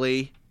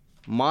 Italy,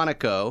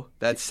 Monaco,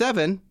 that's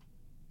 7.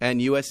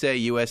 And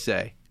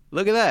USA.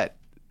 Look at that.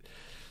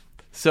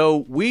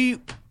 So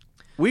we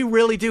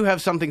really do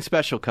have something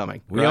special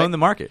coming. We own the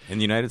market in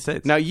the United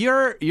States. Now,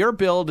 your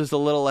build is a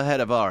little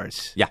ahead of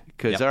ours. Yeah.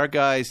 Because our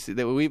guys...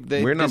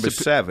 We're number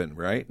 7,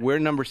 right? We're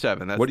number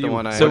 7. That's the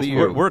one I So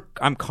have.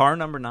 I'm car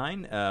number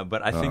 9,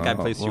 but I think I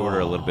placed the order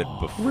a little bit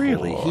before.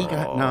 Really? He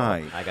got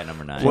 9. I got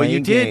number 9. Well, you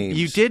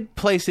games. did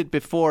place it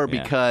before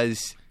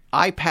because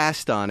I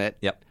passed on it.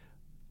 Yep.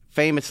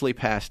 Famously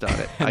passed on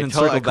it. I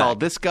circled called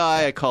back. this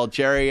guy. I called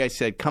Jerry. I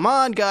said, "Come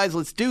on, guys,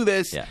 let's do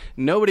this." Yeah.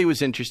 Nobody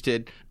was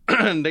interested.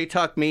 They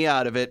talked me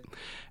out of it.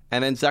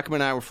 And then Zuckerman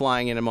and I were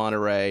flying into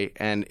Monterey,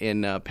 and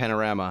in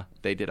Panorama,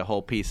 they did a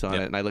whole piece on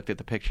it. And I looked at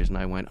the pictures, and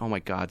I went, "Oh my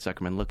God,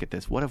 Zuckerman, look at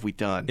this! What have we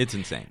done?" It's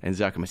insane. And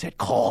Zuckerman said,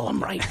 "Call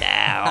them right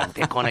now.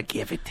 They're going to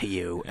give it to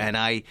you."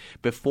 And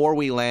before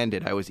we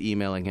landed, I was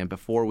emailing him.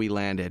 Before we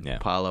landed,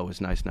 Paolo was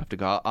nice enough to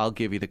go, "I'll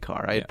give you the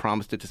car. I had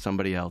promised it to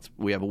somebody else.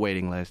 We have a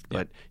waiting list,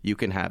 but you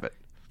can have it."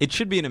 It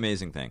should be an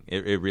amazing thing.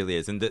 It really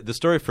is. And the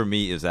story for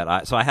me is that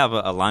I have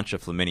a Lancia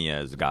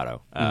Flaminia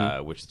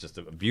Zagato, which is just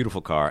a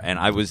beautiful car. And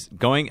I was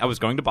going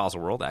to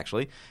Basel World,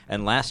 actually.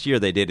 And last year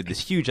they did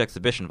this huge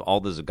exhibition of all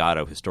the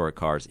Zagato historic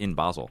cars in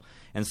Basel.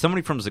 And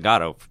somebody from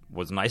Zagato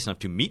was nice enough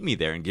to meet me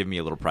there and give me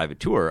a little private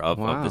tour of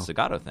the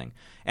Zagato thing.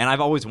 And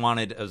I've always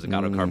wanted a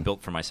Zagato car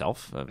built for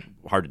myself.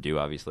 Hard to do,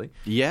 obviously.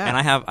 Yeah. And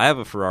I have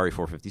a Ferrari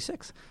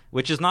 456,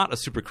 which is not a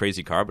super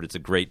crazy car, but it's a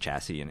great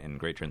chassis and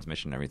great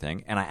transmission and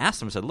everything. And I asked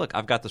him, I said, look,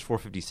 I've got this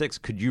 456.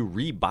 Could you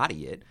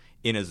rebody it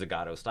in a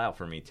Zagato style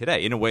for me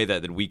today, in a way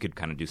that we could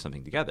kind of do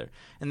something together?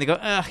 And they go,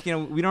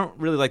 we don't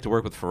really like to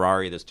work with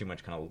Ferrari. There's too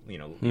much kind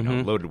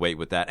of loaded weight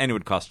with that, and it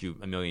would cost you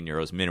 €1 million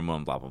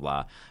minimum, blah blah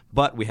blah.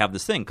 But we have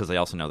this thing because they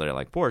also know that I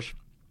like Porsche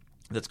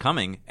that's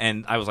coming,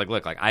 and I was like,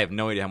 look, I have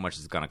no idea how much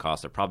it's going to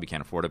cost. I probably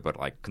can't afford it, but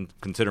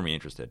consider me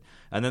interested.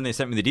 And then they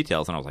sent me the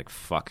details, and I was like,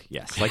 fuck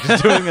yes,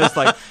 just doing this,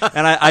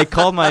 And I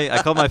called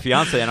my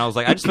fiance, and I was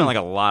like, I just spent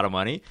a lot of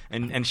money,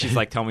 and she's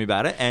like, tell me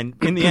about it. And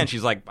in the end,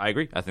 she's like, I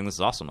agree. I think this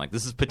is awesome.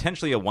 This is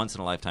potentially a once in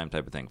a lifetime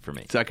type of thing for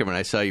me. Zuckerman,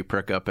 I saw you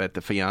prick up at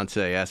the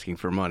fiance asking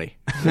for money.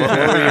 What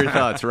were your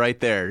thoughts right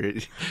there?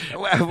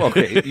 Well,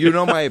 okay,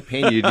 my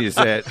opinion is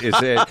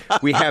that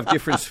we have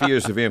different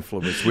spheres of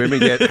influence. Women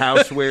get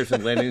housewares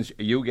and linens.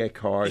 You get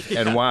cars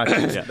and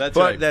watches.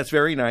 That's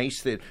very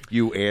nice that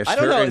you asked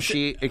her and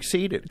she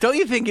acceded. Don't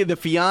you think in the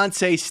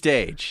fiancé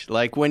stage,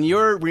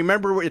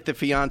 remember at the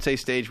fiancé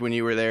stage when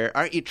you were there,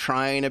 aren't you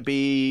trying to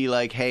be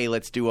like, hey,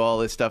 let's do all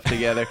this stuff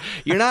together?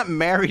 You're not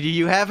married.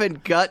 You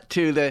haven't got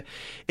to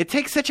it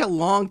takes such a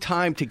long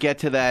time to get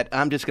to that,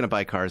 I'm just going to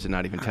buy cars and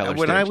not even tell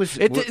her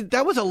stage.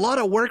 That was a lot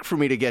of work for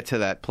me to get to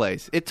that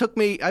place. It took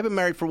me, I've been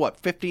married for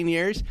 15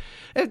 years?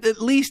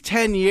 At least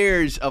 10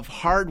 years of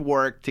hard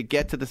work to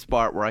get to the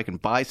spot where I can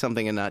buy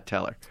something and not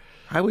tell her.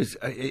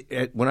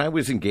 When I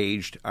was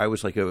engaged, I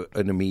was like an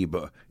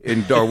amoeba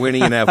in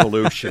Darwinian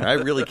evolution. I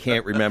really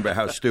can't remember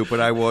how stupid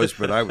I was,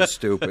 but I was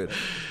stupid.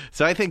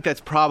 So I think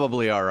that's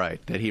probably all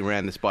right that he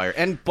ran this by her.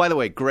 And by the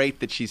way, great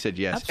that she said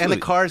yes. Absolutely.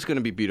 And the car's going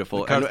to be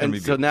beautiful.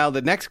 So now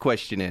the next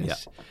question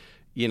is,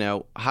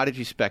 how did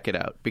you spec it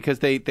out? Because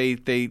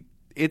the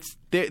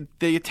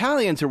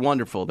Italians are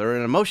wonderful. They're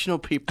an emotional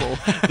people.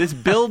 This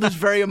build is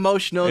very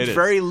emotional. It's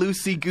very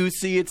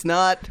loosey-goosey. It's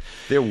not...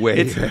 They're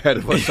way ahead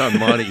of us on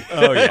money.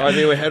 Oh, yeah. Are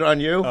they ahead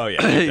on you? Oh,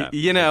 yeah.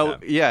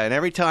 Yeah. And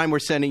every time we're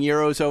sending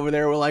euros over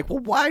there, we're like, well,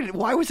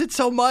 why was it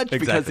so much?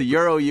 Exactly. Because the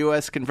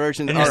euro-US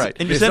conversion... And all right.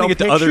 And you're sending it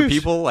to other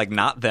people,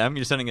 not them.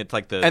 You're sending it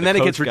to the And then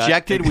it gets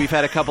rejected. We've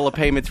had a couple of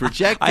payments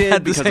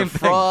rejected because of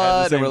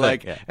fraud. And we're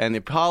like, and the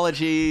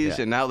apologies,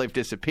 and now they've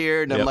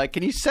disappeared. And I'm like,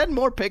 can you send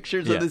more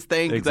pictures of this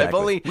thing?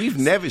 Because We've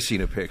never seen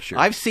a picture.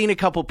 I've seen a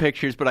couple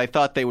pictures, but I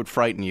thought they would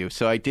frighten you,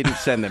 so I didn't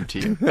send them to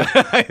you.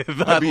 I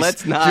thought,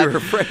 let's not. You're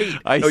afraid.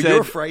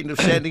 You're frightened of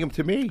sending them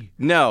to me.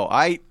 No,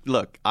 I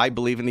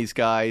believe in these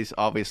guys.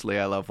 Obviously,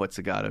 I love what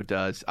Zagato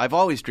does. I've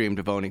always dreamed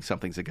of owning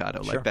something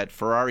Zagato, like that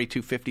Ferrari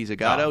 250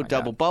 Zagato,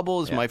 double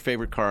bubble is my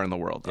favorite car in the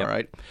world. All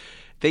right,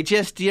 they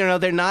just,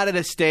 they're not at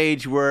a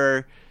stage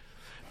where.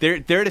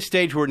 They're at a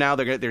stage where now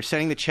they're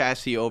sending the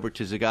chassis over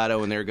to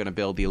Zagato, and they're going to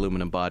build the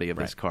aluminum body of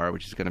this car,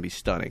 which is going to be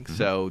stunning. Mm-hmm.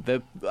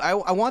 So I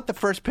want the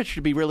first picture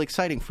to be really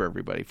exciting for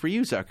everybody. For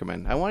you,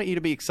 Zuckerman, I want you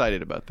to be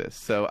excited about this.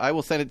 So I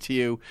will send it to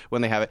you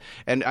when they have it.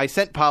 And I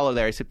sent Paolo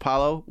there. I said,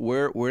 Paolo,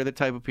 we're the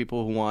type of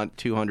people who want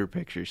 200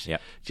 pictures.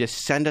 Yep. Just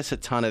send us a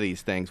ton of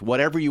these things,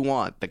 whatever you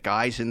want. The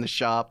guys in the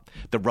shop,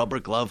 the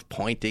rubber glove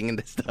pointing and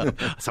the stuff,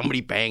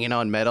 somebody banging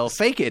on metal.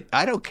 Fake it.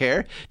 I don't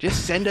care.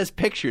 Just send us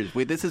pictures.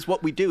 This is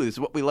what we do. This is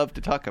what we love to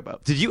talk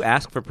about. Did you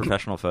ask for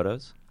professional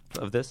photos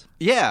of this?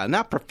 Yeah,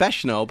 not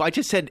professional, but I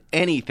just said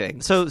anything.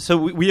 So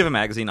we have a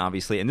magazine,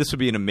 obviously, and this would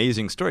be an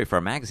amazing story for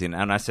our magazine.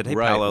 And I said, hey,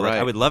 Paolo,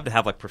 I would love to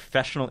have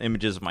professional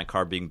images of my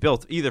car being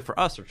built, either for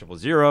us or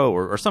 000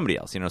 or somebody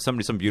else,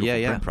 some beautiful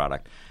print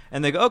product.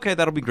 And they go, okay,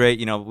 that'll be great.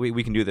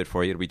 We can do that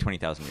for you. It'll be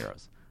 20,000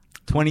 euros.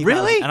 20,000.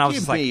 Really? And I was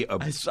just like,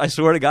 I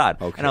swear to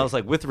God. Okay. And I was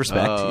like, with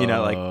respect,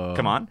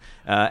 come on.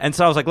 And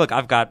so I was like, look,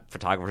 I've got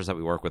photographers that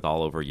we work with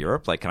all over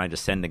Europe. Can I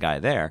just send a guy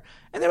there?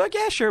 And they're like,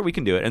 yeah, sure, we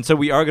can do it. And so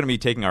we are going to be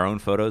taking our own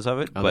photos of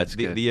it. But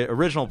the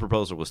original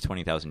proposal was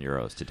 20,000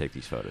 euros to take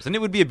these photos. And it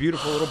would be a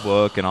beautiful little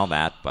book and all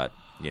that. But,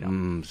 they're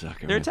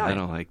Italian. I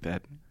don't like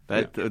that.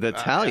 The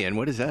Italian,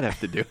 what does that have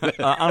to do with it?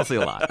 Honestly,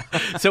 a lot.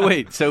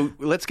 So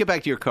let's get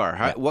back to your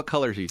car. What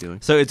colors are you doing?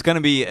 So it's going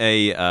to be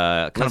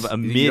a kind of a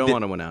mid... You don't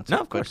want to announce it. No,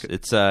 of course.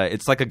 It's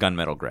like a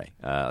gunmetal gray,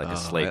 a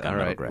slate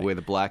gunmetal gray. With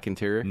a black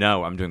interior?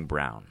 No, I'm doing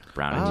brown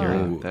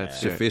interior. That's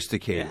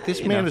sophisticated. Yeah,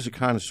 this man is a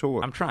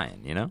connoisseur. I'm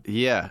trying,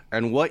 Yeah.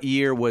 And what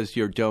year was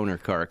your donor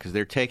car? Because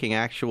they're taking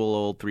actual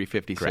old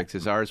 356s. Correct.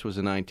 Ours was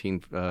a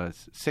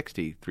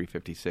 1960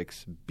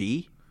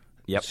 356B.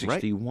 Yep.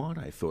 61,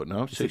 I thought.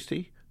 No,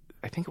 60?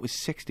 I think it was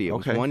 60. It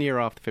was 1 year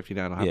off the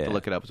 59. I'll have to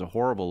look it up. It was a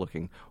horrible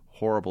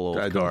horrible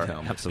old car.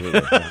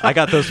 Absolutely. I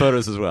got those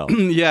photos as well.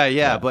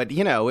 Yeah. But,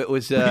 it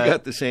was... you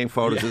got the same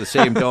photos of the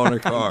same donor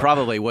car.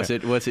 Probably. Was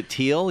it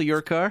teal,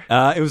 your car?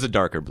 It was a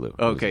darker blue.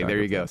 Okay,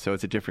 there you go. So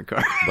it's a different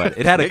car. But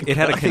it had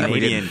a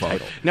Canadian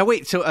title. Now,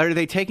 wait, so are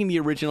they taking the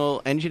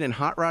original engine and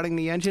hot rodding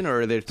the engine,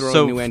 or are they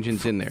throwing new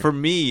engines in there? For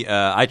me,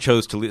 I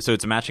chose to leave. So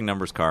it's a matching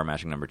numbers car,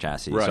 matching number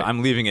chassis. Right. So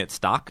I'm leaving it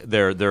stock.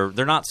 They're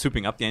not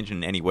souping up the engine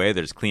in any way.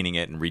 They're just cleaning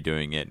it and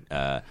redoing it.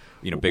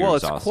 Bigger well,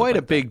 exhaust, it's quite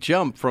a big that.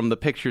 Jump from the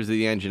pictures of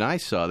the engine I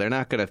saw. They're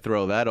not going to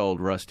throw that old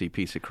rusty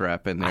piece of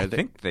crap in there. I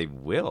think they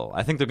will.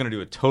 I think they're going to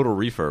do a total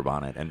refurb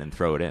on it and then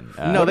throw it in.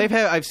 No,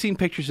 I've seen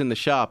pictures in the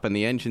shop, and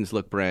the engines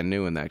look brand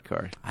new in that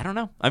car. I don't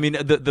know. I mean,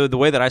 the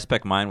way that I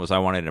spec mine was I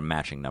wanted a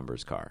matching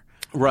numbers car.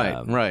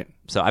 Right.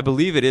 So I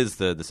believe it is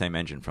the same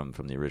engine from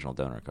the original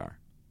donor car.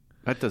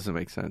 That doesn't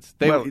make sense.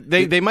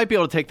 They might be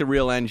able to take the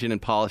real engine and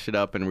polish it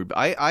up. And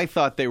I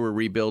thought they were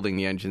rebuilding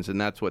the engines,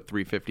 and that's what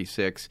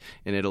 356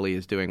 in Italy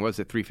is doing. What was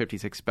it,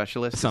 356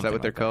 Specialist? Something is that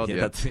what they're called?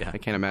 Yeah. I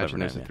can't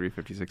imagine there's a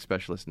 356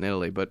 Specialist in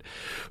Italy. But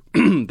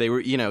they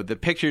were, the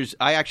pictures.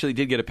 I actually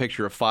did get a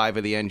picture of 5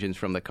 of the engines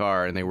from the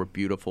car, and they were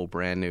beautiful,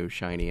 brand new,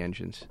 shiny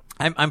engines.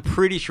 I'm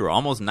pretty sure,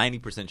 almost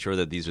 90% sure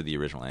that these are the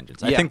original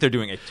engines. I think they're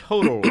doing a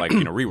total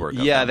rework.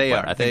 Of them, they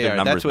are. I think they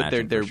are. That's what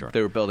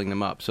they're were building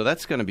them up. So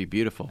that's going to be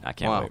beautiful. I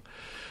can't wait.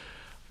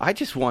 I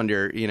just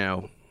wonder,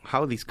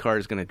 how these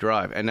cars are going to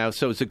drive. And now,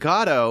 so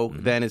Zagato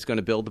then is going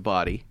to build the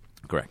body.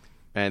 Correct.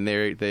 And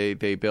they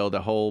build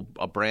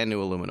a brand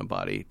new aluminum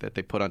body that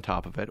they put on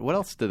top of it. What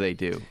else do they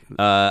do?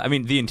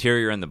 The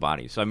interior and the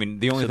body. So,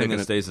 the only thing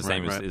that stays the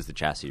same is the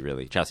chassis,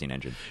 really. Chassis and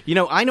engine.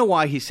 I know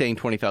why he's saying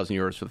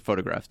 €20,000 for the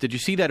photographs. Did you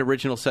see that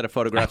original set of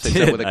photographs they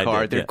sent with the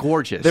car? They're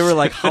gorgeous. They were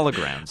like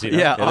holograms. They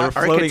were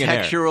floating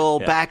architectural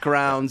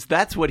backgrounds.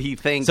 That's what he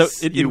thinks. So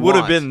it would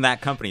have been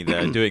that company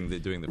doing the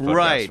photographs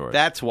right. for it.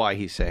 That's why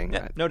he's saying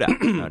that. No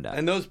doubt.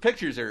 And those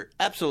pictures are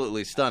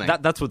absolutely stunning.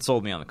 That's what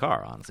sold me on the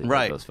car, honestly.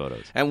 Right. Those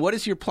photos. And what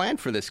is your plan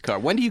for this car?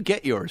 When do you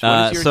get yours?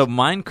 So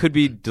mine could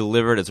be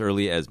delivered as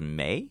early as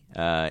May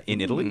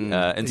in Italy.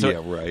 And so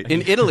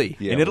in Italy.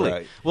 In Italy.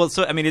 Right. Well,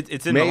 so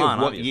it's in May Milan. Of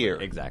what obviously.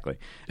 year? Exactly.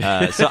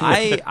 So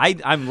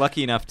I'm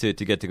lucky enough to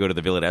get to go to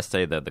the Villa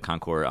d'Este, the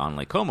concours on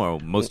Lake Como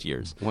most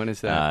years. When is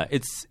that?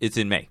 It's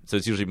in May, so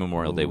it's usually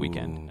Memorial Day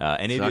weekend,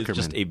 and it is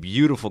just a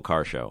beautiful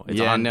car show.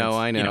 I know.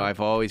 I've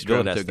always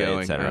dreamt of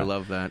going. I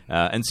love that.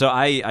 And so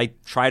I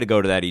try to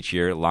go to that each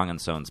year. Long and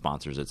Stone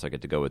sponsors it, so I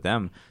get to go with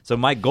them. So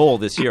my goal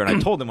this year, and I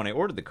told them when I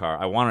ordered the car,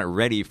 I want it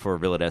ready for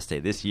Villa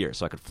d'Este this year,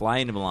 so I could fly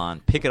into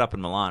Milan, pick it up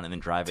in Milan, and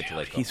then drive it to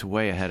Lake Como. He's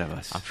way ahead of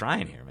us. I'm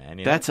trying here,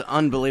 man. That's an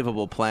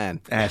unbelievable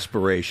plan.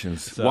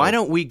 Aspirations. So, why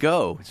don't we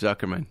go,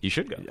 Zuckerman? You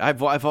should go.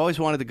 I've always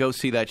wanted to go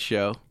see that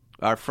show.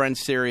 Our friend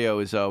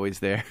Sirio is always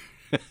there.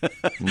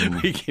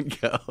 We can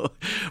go,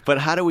 but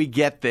how do we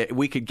get there?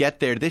 We could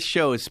get there. This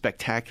show is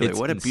spectacular. It's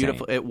what a insane.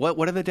 beautiful!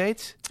 What are the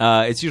dates?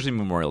 It's usually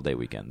Memorial Day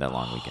weekend, that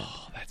long weekend.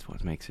 That's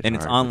what makes it. And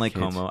hard it's on for Lake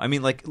kids.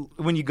 Como.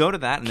 When you go to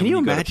that, and can then you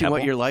when imagine go to what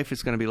Pebble, your life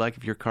is going to be like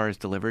if your car is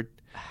delivered?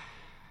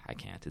 I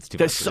can't. It's too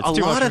There's much. a It's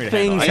too lot much of for me to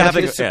things. handle. I I have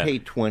to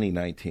anticipate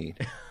 2019.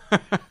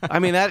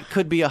 That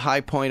could be a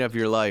high point of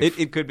your life.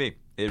 It could be.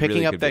 It Picking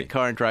really up could that be.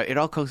 car and drive. It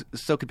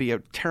also could be a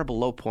terrible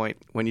low point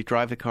when you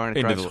drive the car and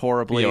it drives the-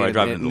 horribly. or I and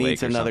drive it into the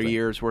needs lake or another something.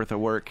 year's worth of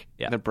work.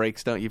 Yeah. And the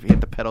brakes don't. You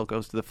hit the pedal,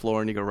 goes to the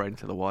floor, and you go right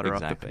into the water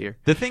off the pier.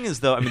 The thing is,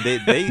 though,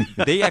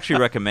 they actually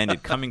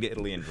recommended coming to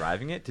Italy and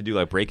driving it to do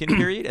like break-in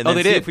period, and then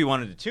they see did? if we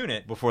wanted to tune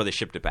it before they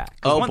shipped it back.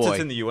 'Cause once boy.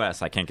 it's in the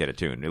U.S., I can't get it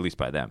tuned, at least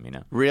by them,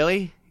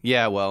 Really?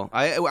 Yeah, well,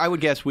 I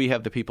would guess we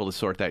have the people to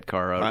sort that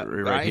car out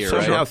right here. I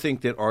somehow Right?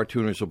 think that our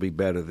tuners will be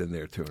better than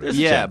their tuners.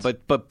 Yeah,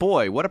 but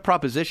boy, what a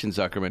proposition,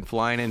 Zuckerman!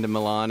 Flying into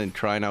Milan and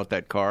trying out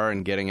that car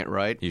and getting it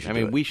right. You should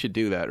do it. We should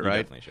do that, You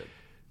right? definitely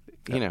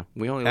should.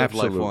 We only live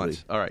Absolutely. life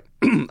once. All right,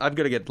 I've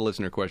got to get the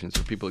listener questions,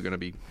 so people are going to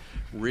be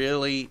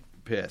really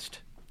pissed.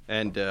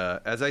 And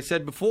as I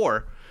said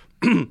before,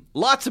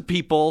 lots of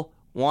people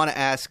want to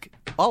ask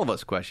all of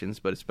us questions,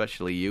 but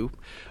especially you.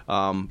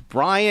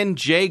 Brian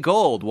J.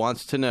 Gold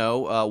wants to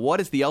know, what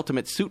is the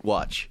ultimate suit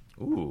watch?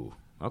 Ooh.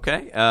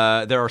 Okay.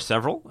 There are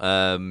several.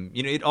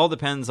 It all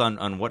depends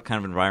on what kind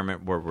of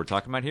environment we're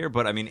talking about here.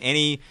 But,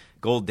 any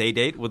gold day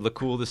date would look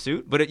cool with a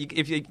suit. But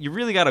if you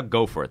really got to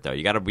go for it, though.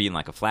 You got to be in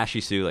like a flashy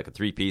suit, like a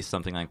three-piece,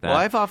 something like that. Well,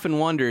 I've often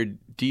wondered,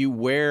 do you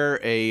wear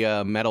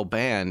a metal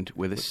band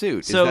with a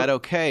suit? So- is that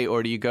okay?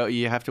 Or do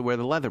you have to wear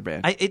the leather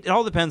band? It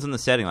all depends on the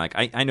setting. Like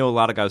I know a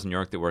lot of guys in New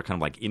York that wear kind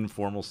of like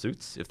informal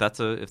suits. If that's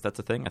a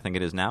thing, I think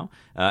it is now.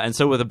 And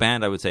so with a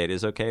band, I would say it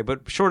is okay.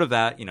 But short of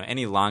that,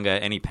 any Longa,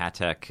 any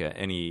Patek,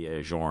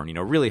 any Journe,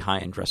 really high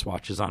end dress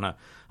watches on a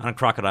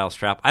crocodile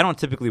strap. I don't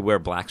typically wear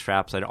black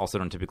straps. I also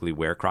don't typically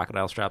wear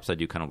crocodile straps. I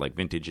do kind of like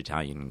vintage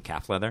Italian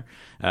calf leather,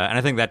 and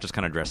I think that just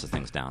kind of dresses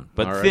things down.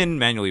 But All right. thin,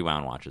 manually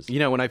wound watches.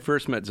 When I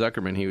first met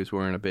Zuckerman, he was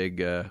wearing a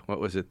big, what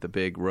was it, the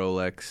big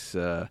Rolex,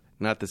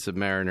 not the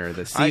Submariner,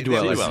 the Sea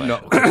Dweller.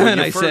 No. And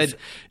I said,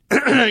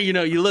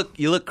 you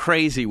look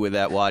crazy with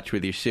that watch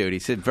with your suit. He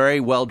said,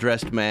 very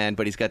well-dressed man,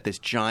 but he's got this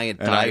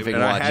giant diving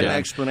and watch I had an on.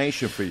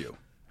 explanation for you.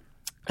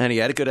 And he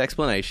had a good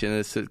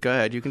explanation. Go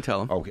ahead, you can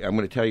tell him. Okay, I'm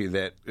going to tell you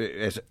that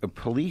as a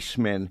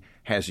policeman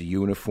has a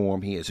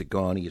uniform, he has a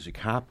gun, he has a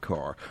cop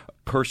car. A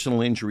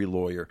personal injury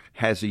lawyer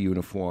has a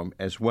uniform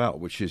as well,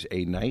 which is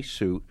a nice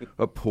suit,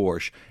 a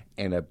Porsche,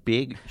 and a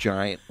big,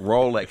 giant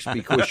Rolex,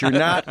 because you're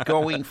not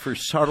going for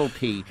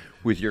subtlety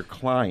with your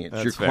clients.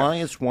 That's your fair.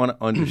 clients want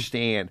to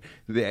understand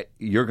that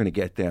you're going to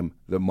get them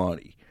the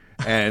money.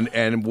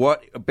 And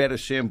what a better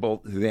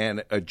symbol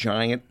than a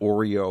giant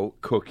Oreo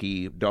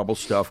cookie, double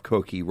stuffed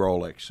cookie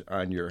Rolex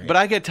on your hand. But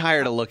I get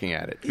tired of looking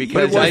at it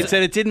because I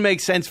said it didn't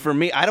make sense for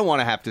me. I don't want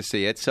to have to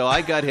see it. So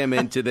I got him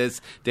into this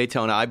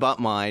Daytona. I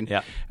bought mine.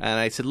 Yeah. And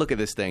I said, look at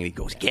this thing. He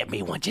goes, get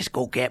me one. Just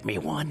go get me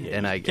one. Yeah,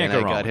 and I can't go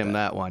wrong got with him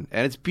that one.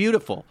 And it's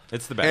beautiful.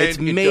 It's the best. It's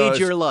And it made does-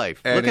 your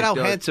life. and Look at it how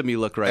does- handsome you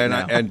look right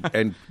now.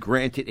 And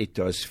granted, it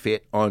does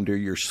fit under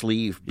your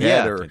sleeve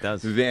Yeah, better it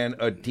does. than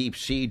a deep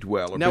sea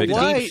dweller. Now, But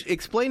why? deep-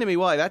 Explain to me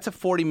why. That's a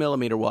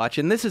 40-millimeter watch,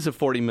 and this is a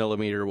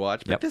 40-millimeter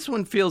watch, but Yep. this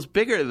one feels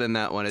bigger than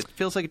that one. It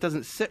feels like it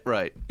doesn't sit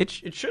right. It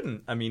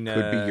shouldn't. I mean,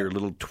 could be your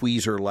little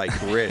tweezer-like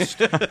wrist.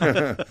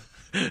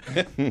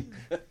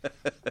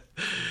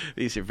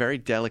 These are very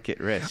delicate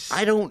wrists.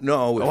 I don't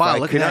know. If Wow, I,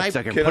 look can at I,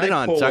 that, Zuckerman. can Put it I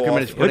on. pull Zuckerman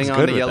off- is putting Looks on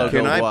good the with yellow that. Can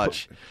gold I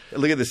watch.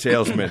 look at the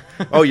salesman.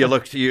 Oh, you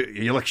look sharp.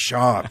 You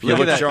Look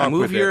look at that. sharp.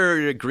 Move with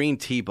your green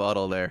tea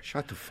bottle there. it.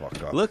 Shut the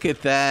fuck up. Look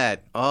at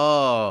that.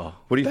 Oh.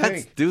 What do you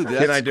that's, think? Dude, Can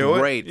that's I do it?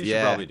 great. You should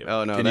yeah. probably do it.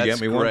 Oh, no, Can you that's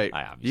get me one? great.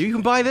 I obviously- You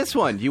can buy this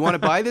one. You want to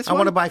buy this I one?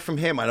 want to buy from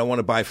him. I don't want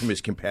to buy from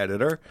his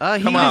competitor.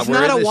 Come He on, is we're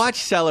not in a this- watch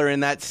seller in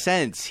that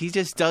sense. He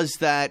just does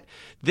that.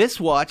 This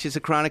watch is a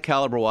Chrono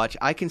Caliber watch.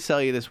 I can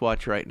sell you this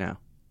watch right now.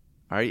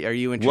 Are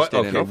you What, interested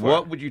in okay, it?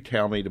 what would you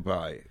tell me to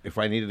buy if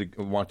I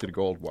wanted a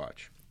gold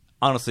watch?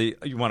 honestly,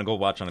 you want a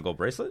gold watch on a gold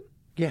bracelet?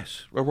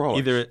 Yes, a Rolex.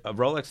 Either a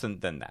Rolex and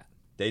then that.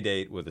 Day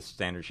date with a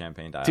standard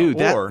champagne dial. Dude,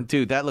 or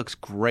that looks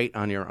great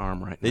on your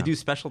arm right now. they do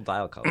special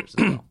dial colors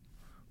as well.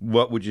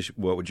 What would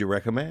you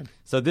recommend?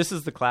 So this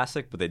is the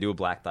classic, but they do a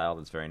black dial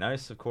that's very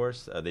nice, of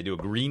course. They do a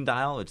green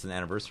dial. It's an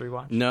anniversary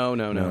watch. No.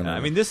 I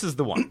mean, this is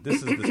the one.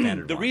 This is the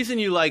standard The one. reason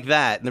you like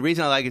that, and the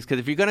reason I like it is because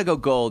if you're going to go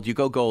gold, you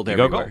go gold You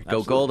go everywhere. gold, Go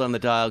absolutely. gold on the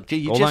dial.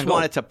 You Gold just on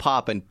want gold. it to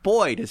pop, and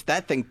boy, does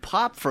that thing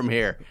pop from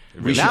here.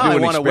 We should now do I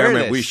an want to wear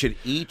experiment. this. We should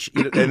each,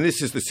 and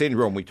this is the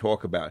syndrome we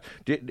talk about.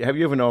 Have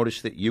you ever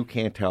noticed that you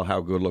can't tell how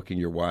good looking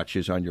your watch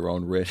is on your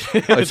own wrist?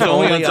 It's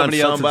only on somebody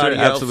somebody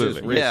else's wrist.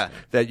 Absolutely. wrist Yeah.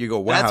 that you go,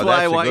 wow, That's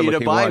why I a want you to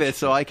good-looking buy watch. this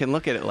so I can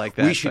look at it like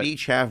that. We should but-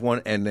 each have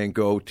one and then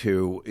go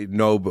to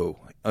Nobu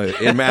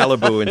in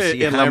Malibu and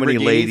see In how many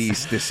Lamborghinis.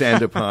 ladies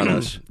descend upon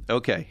us.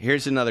 Okay,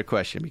 here's another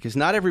question, because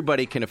not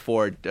everybody can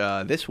afford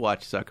this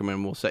watch,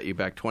 Zuckerman. Will set you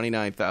back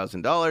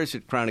 $29,000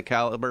 at Chrono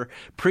Caliber,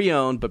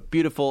 pre-owned, but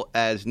beautiful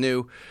as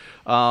new.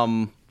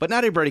 But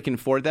not everybody can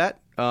afford that.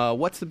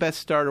 What's the best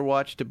starter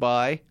watch to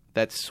buy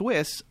that's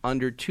Swiss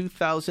under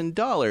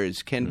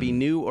 $2,000? Can be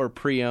new or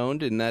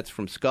pre-owned, and that's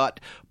from Scott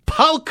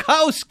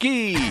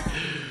Palkowski.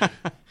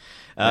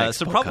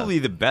 So probably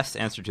the best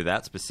answer to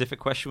that specific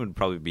question would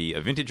probably be a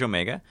vintage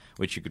Omega,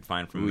 which you could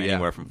find from Ooh, yeah.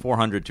 anywhere from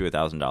 $400 to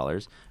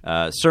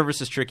 $1,000.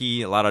 Service is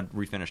tricky, a lot of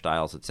refinished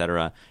dials,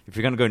 etc. If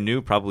you're going to go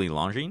new, probably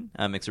Longines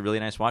makes a really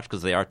nice watch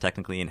because they are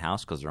technically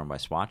in-house because they're owned by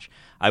Swatch.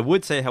 I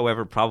would say,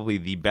 however, probably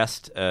the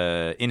best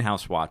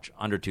in-house watch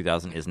under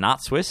 $2,000 is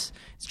not Swiss.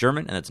 It's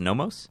German, and it's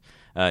Nomos.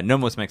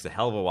 Nomos makes a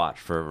hell of a watch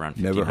for around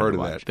 $1,500. Never heard of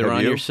that. watch. They're Have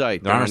on you? your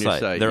site. They're on our your site.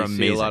 site. They're you see a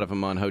amazing. lot of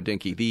them on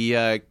Hodinkee. The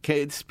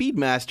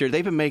Speedmaster,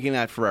 they've been making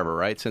that forever,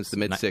 right? Since the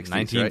mid-'60s,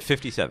 right?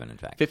 1957, in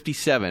fact.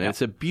 57.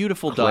 It's a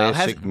beautiful dial.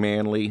 Classic,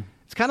 manly.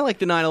 It's kind of like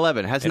the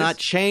 911. Has not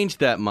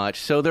changed that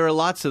much. So there are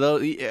lots of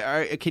those.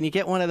 Can you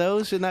get one of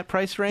those in that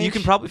price range? You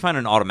can probably find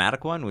an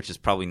automatic one, which is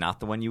probably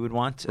not the one you would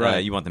want.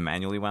 Right. You want the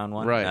manually wound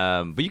one.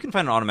 Right. But you can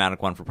find an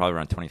automatic one for probably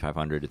around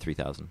 $2,500 to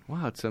 $3,000.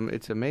 Wow,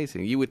 it's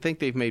amazing. You would think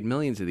they've made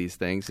millions of these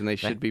things, and they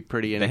should be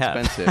pretty They have.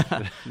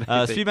 inexpensive.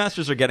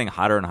 Speedmasters are getting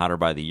hotter and hotter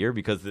by the year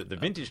because the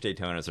vintage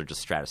Daytonas are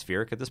just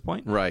stratospheric at this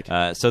point. Right.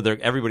 So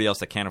everybody else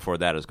that can't afford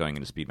that is going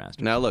into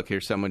Speedmaster. Now look,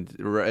 here's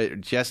someone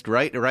just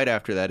right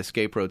after that.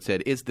 Escape Road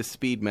said, "Is the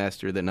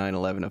Speedmaster the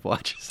 911 of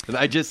watches?" And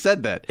I just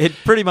said that. It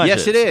pretty much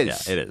yes, is. it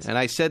is. Yeah, it is. And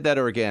I said that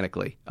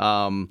organically.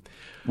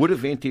 Would a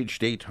vintage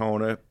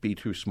Daytona be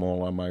too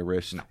small on my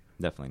wrist? No,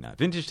 definitely not.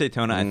 Vintage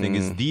Daytona, I think,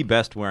 is the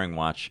best wearing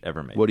watch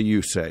ever made. What do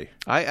you say?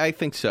 I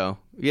think so.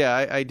 Yeah,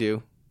 I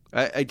do.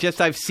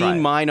 I've seen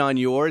it. mine on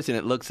yours, and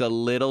it looks a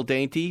little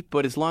dainty.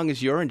 But as long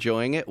as you're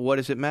enjoying it, what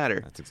does it matter?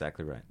 That's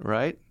exactly right.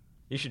 Right?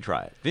 You should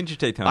try it. Vintage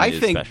Daytona I is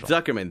think special.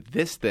 Zuckerman,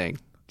 this thing.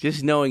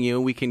 Just knowing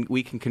you, we can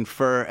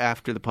confer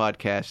after the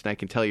podcast, and I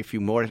can tell you a few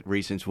more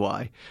reasons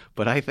why.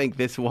 But I think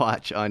this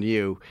watch on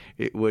you,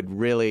 it would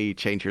really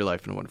change your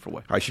life in a wonderful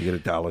way. I should get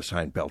a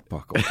 $sign belt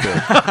buckle. Too.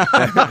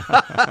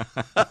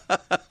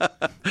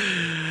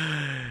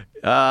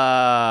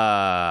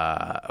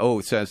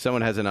 So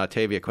someone has an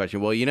Octavia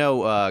question.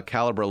 Well,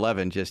 Caliber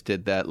 11 just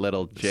did that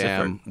little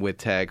jam with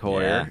Tag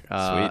Heuer.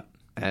 Yeah, sweet.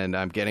 And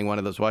I'm getting one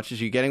of those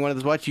watches. You getting one of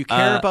those watches? You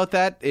care about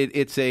that?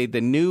 It's the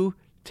new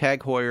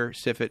Tag Heuer,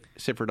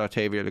 Sifford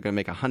Octavia. They're going to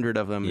make 100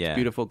 of them. Yeah. It's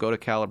beautiful. Go to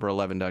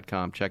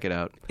caliber11.com. Check it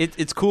out.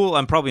 It's cool.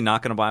 I'm probably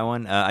not going to buy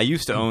one. I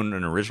used to own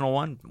an original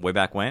one way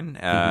back when.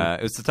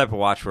 It was the type of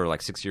watch where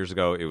like 6 years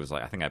ago, it was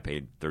like I think I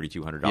paid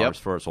 $3,200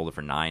 for it. Sold it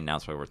for $9. Now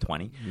it's probably worth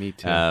 $20. Me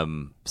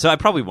too. So I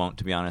probably won't,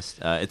 to be honest.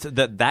 It's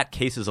that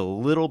case is a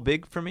little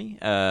big for me.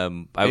 I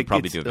would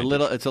probably do it.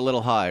 It's a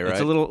little high, right?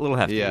 It's a little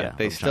hefty. Yeah,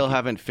 they still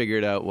haven't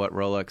figured out what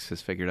Rolex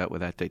has figured out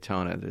with that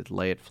Daytona. They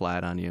lay it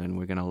flat on you, and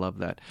we're going to love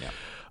that. Yeah.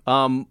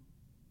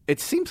 It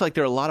seems like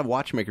there are a lot of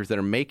watchmakers that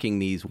are making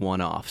these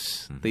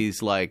one-offs,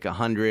 these like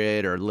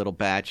 100 or a little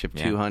batch of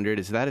 200.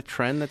 Is that a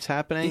trend that's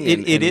happening?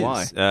 It is.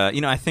 Why?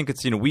 I think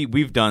it's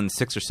we've done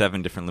 6 or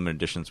 7 different limited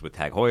editions with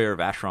Tag Heuer,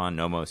 Vacheron,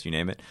 Nomos, you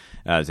name it,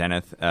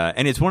 Zenith,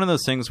 and it's one of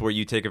those things where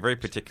you take a very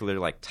particular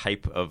like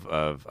type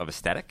of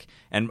aesthetic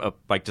and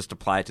like just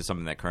apply it to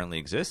something that currently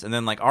exists, and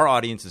then like our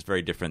audience is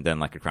very different than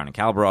like a Crown and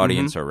Caliber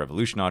audience or a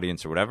Revolution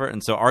audience or whatever,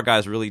 and so our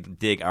guys really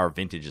dig our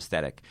vintage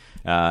aesthetic,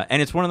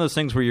 and it's one of those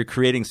things where you're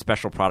creating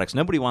special products.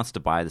 Nobody wants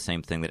to buy the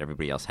same thing that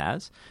everybody else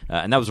has,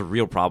 and that was a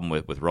real problem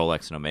with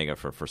Rolex and Omega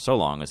for so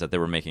long, is that they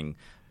were making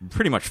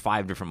pretty much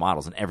 5 different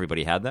models and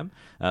everybody had them.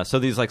 So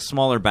these like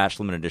smaller batch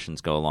limited editions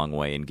go a long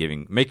way in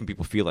making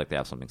people feel like they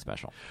have something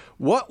special.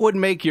 What would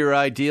make your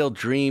ideal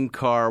dream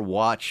car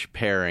watch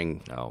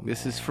pairing?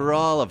 This is for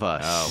all of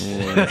us.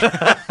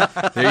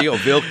 There you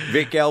go,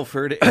 Vic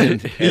Elford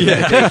and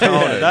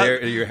Daytona.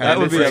 That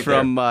would be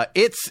from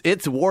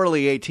It's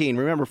Worley 18.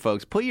 Remember,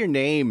 folks, put your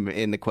name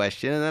in the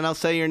question, and then I'll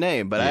say your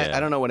name. But I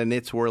don't know what an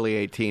It's Worley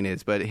 18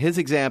 is. But his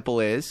example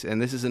is,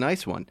 and this is a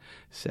nice one,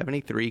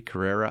 73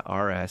 Carrera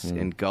RS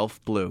in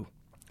Gulf Blue.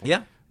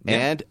 Yeah.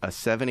 And a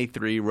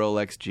 73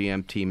 Rolex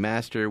GMT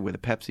Master with a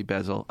Pepsi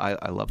bezel.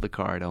 I love the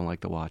car. I don't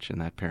like the watch in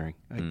that pairing.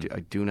 I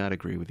do not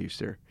agree with you,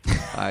 sir.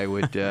 I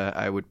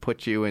would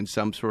put you in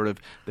some sort of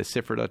the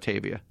Sifford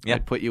Octavia. Yeah.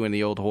 I'd put you in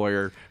the old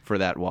Heuer for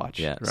that watch.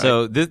 Yeah. Right?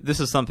 So this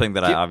is something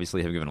that I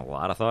obviously have given a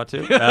lot of thought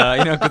to.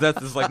 Because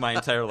this is like my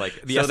entire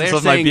the essence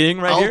of my being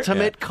right here.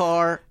 Ultimate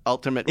car,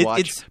 ultimate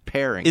watch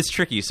pairing. It's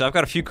tricky. So I've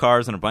got a few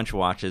cars and a bunch of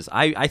watches.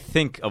 I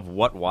think of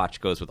what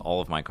watch goes with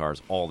all of my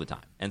cars all the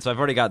time, and so I've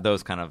already got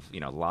those kind of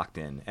locked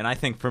in. And I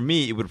think for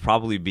me it would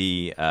probably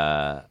be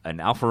an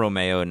Alfa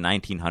Romeo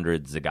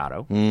 1900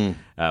 Zagato,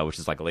 which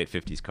is like a late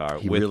 50s car.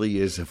 He really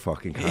is a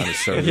fucking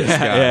connoisseur. This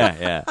guy.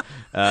 Yeah.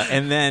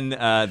 And then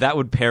that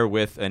would pair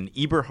with an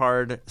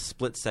Eberhard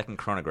split-second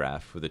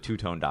chronograph with a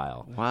 2-tone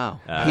dial.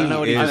 Wow. I don't know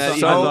what he is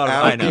so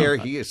out there.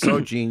 He is so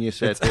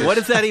genius at this. What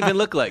does that even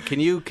look like? Can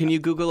you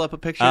Google up a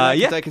picture?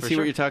 Yeah, I can see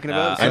what you're talking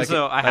about.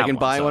 I can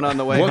buy one on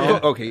the way home.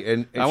 Okay,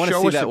 and I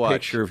show see us that a watch.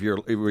 picture of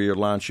your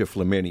Lancia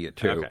Flaminia,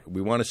 too. Okay. We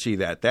want to see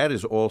that. That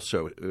is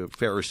also,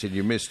 Ferriston,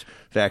 you missed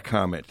that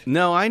comment.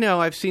 No, I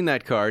know. I've seen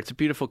that car. It's a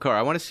beautiful car.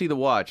 I want to see the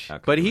watch.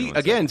 Okay, but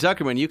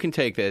Zuckerman, you can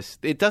take this.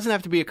 It doesn't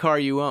have to be a car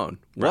you own.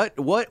 Right.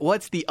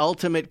 What's the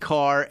ultimate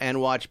car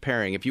and watch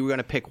pairing? If you were going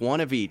to pick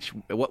one of each,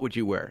 what would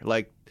you wear?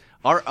 Like,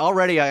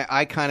 already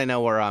I kind of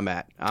know where I'm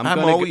at. I'm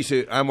always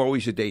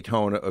a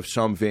Daytona of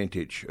some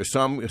vintage,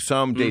 some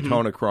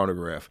Daytona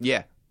chronograph.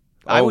 Yeah.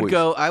 Always.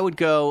 I would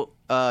go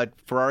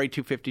Ferrari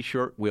 250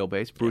 short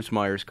wheelbase, Bruce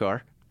Meyer's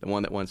car. The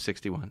one that won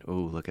 61.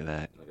 Ooh, look at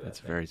that.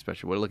 That's very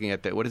special. We're looking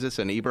at that. What is this,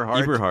 an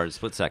Eberhard? Eberhard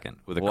split-second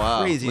with a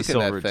crazy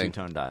silver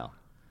 2-tone dial.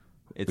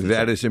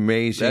 That is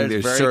amazing. That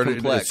is There's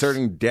very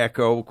certain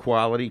deco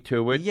quality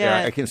to it.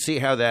 Yeah. I can see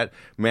how that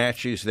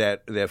matches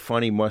that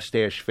funny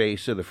mustache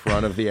face of the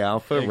front of the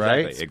Alpha,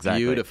 right?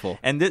 Exactly. Beautiful.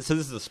 And this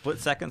is a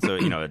split-second, so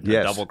a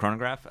double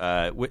chronograph.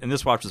 And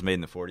this watch was made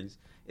in the 40s.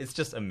 It's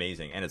just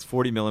amazing. And it's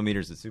 40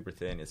 millimeters. It's super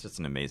thin. It's just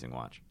an amazing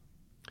watch.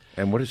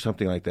 And what does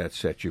something like that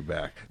set you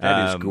back?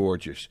 That is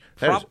gorgeous.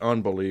 That is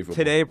unbelievable.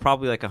 Today,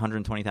 probably like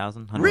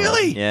 120,000.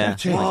 Really? Yeah.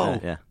 That's it.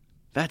 Like that, yeah.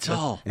 That's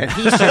all. And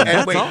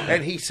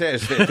he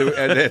says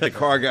that the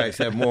car guys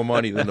have more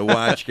money than the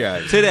watch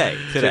guys. Today.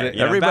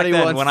 Everybody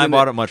back then, wants when I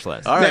bought it much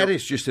less. That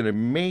is just an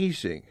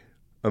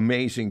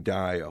amazing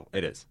dial.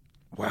 It is.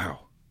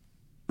 Wow.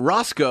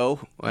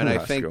 Roscoe, and I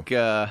think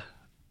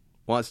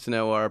wants to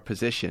know our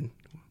position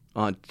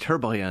on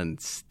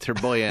tourbillons.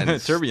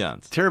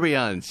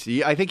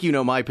 I think you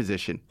know my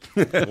position.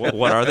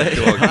 What are they?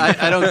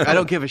 I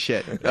don't give a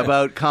shit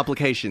about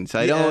complications.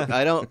 I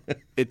don't.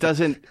 It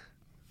doesn't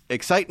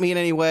excite me in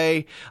any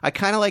way. I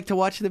kind of like to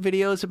watch the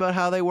videos about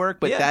how they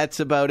work, but that's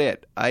about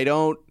it. I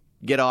don't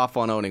get off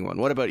on owning one.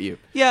 What about you?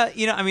 Yeah,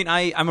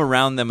 I'm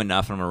around them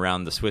enough, and I'm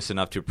around the Swiss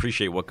enough to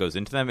appreciate what goes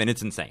into them, and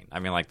it's insane. I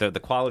mean, like, the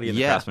quality and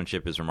the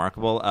craftsmanship is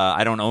remarkable.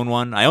 I don't own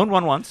one. I owned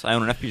one once. I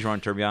owned an FP Journe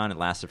tourbillon. It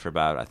lasted for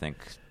about, I think,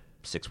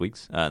 6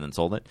 weeks, and then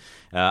sold it.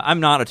 I'm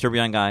not a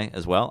tourbillon guy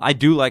as well. I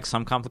do like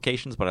some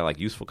complications, but I like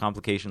useful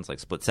complications like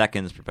split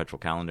seconds, perpetual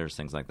calendars,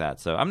 things like that.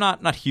 So I'm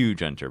not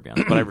huge on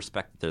tourbillons, but I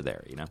respect that they're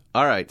there.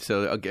 All right.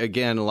 So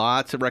again,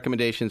 lots of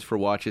recommendations for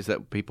watches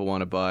that people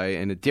want to buy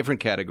in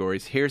different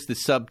categories. Here's the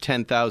sub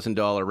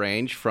 $10,000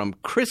 range from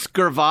Chris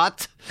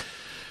Gervat.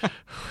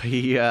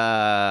 He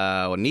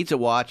needs a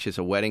watch as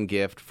a wedding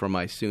gift for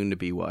my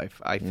soon-to-be wife.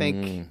 I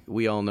think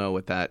we all know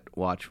what that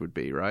watch would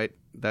be, right?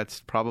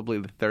 That's probably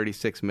the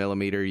 36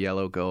 millimeter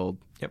yellow gold.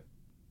 Yep.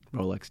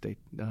 Rolex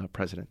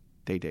President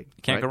date.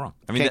 Can't go wrong.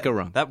 I mean, can't go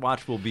wrong. That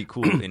watch will be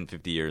cool in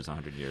 50 years,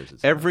 100 years.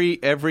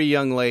 Every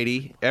young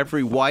lady,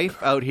 every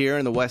wife out here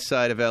in the west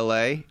side of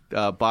L.A.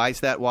 Buys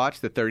that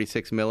watch, the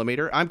 36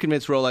 millimeter. I'm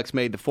convinced Rolex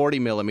made the 40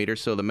 millimeter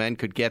so the men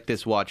could get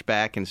this watch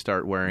back and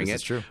start wearing it.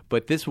 This is true.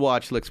 But this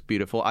watch looks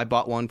beautiful. I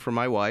bought one for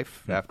my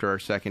wife after our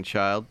second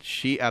child.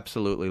 She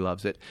absolutely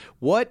loves it.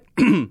 What...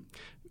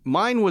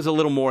 Mine was a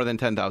little more than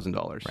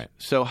 $10,000. Right.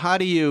 So how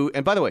do you...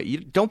 And by the way, you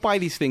don't buy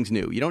these things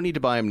new. You don't need to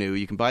buy them new.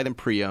 You can buy them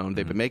pre-owned.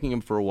 They've been making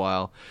them for a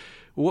while.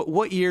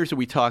 What years are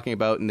we talking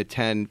about in the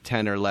 10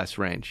 or less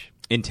range?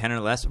 In 10 or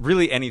less?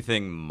 Really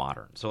anything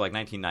modern. So like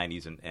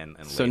 1990s and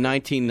So later.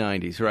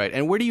 1990s, right.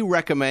 And where do you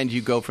recommend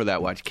you go for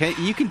that watch?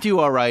 You can do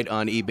all right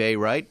on eBay,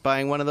 right,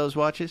 buying one of those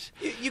watches?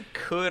 You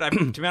could.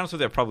 To be honest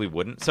with you, I probably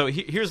wouldn't. So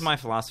here's my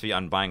philosophy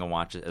on buying a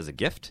watch as a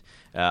gift.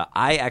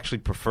 I actually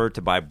prefer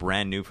to buy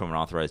brand new from an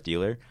authorized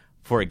dealer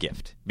for a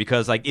gift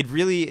because, like, it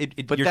really.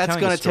 But that's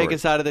going to take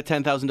us out of the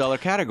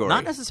 $10,000 category.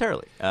 Not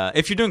necessarily.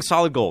 If you're doing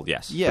solid gold,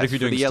 yes. Yes, but if you're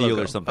doing steel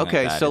or something like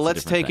that, okay, so it's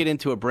let's take thing. it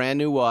into a brand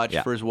new watch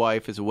for his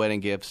wife as a wedding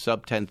gift,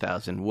 sub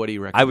 $10,000. What do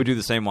you recommend? I would do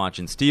the same watch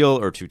in steel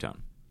or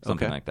two-tone.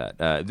 Something like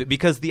that,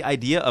 because the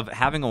idea of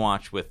having a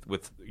watch with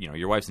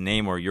your wife's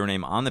name or your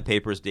name on the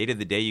papers, dated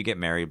the day you get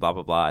married, blah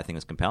blah blah, I think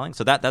is compelling.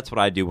 So that's what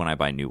I do when I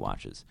buy new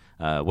watches.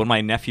 When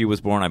my nephew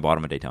was born, I bought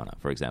him a Daytona,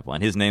 for example,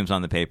 and his name's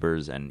on the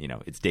papers, and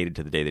it's dated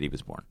to the day that he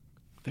was born.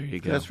 There you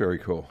go. That's very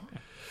cool.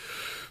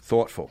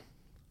 Thoughtful.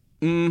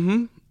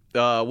 Mm-hmm.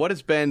 What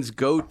is Ben's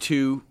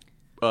go-to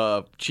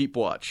cheap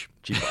watch?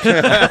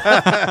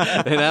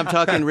 And I'm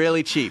talking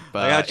really cheap.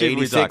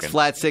 86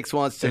 Flat 6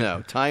 wants to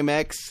know.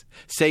 Timex,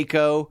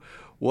 Seiko,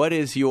 what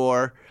is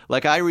your...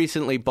 Like, I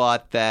recently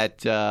bought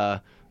that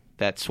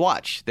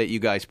swatch that you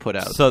guys put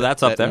out. So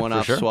that's up there,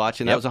 one-off for sure.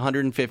 swatch, and that was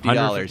 $150.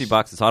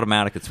 $150. It's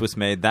automatic. It's Swiss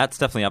made. That's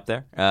definitely up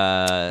there.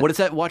 What is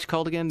that watch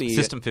called again? The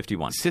System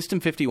 51. System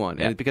 51,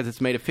 and because it's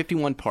made of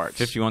 51 parts.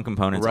 51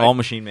 components, right. all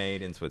machine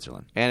made in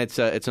Switzerland. And it's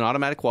an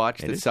automatic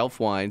watch that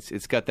self-winds.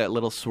 It's got that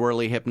little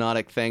swirly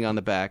hypnotic thing on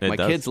the back. My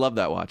kids love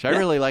that watch. I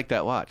really like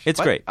that watch. It's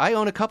great. I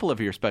own a couple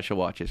of your special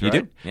watches, right?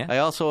 You do? Yeah. I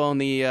also own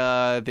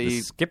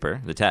the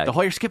Skipper, the tag. The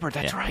Hoyer Skipper,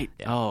 that's right.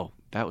 Yeah. Oh,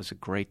 that was a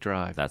great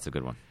drive. That's a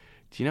good one.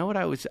 Do you know what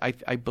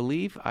I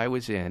believe I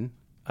was in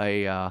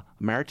a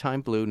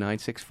Maritime Blue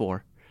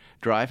 964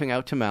 driving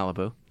out to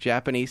Malibu,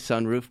 Japanese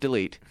sunroof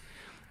delete.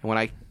 And when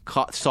I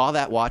saw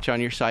that watch on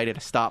your site at a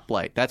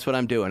stoplight, that's what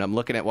I'm doing. I'm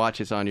looking at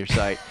watches on your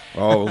site.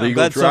 Oh,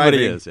 legal driving.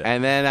 Is, yeah.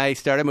 And then I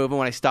started moving.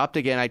 When I stopped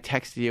again, I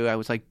texted you. I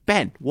was like,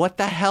 Ben, what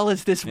the hell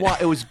is this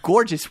watch? It was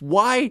gorgeous.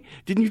 Why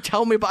didn't you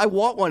tell me I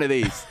want one of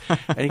these?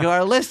 And you go,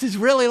 our list is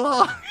really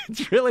long.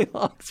 It's really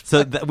long.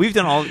 So we've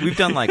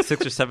done like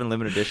 6 or 7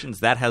 limited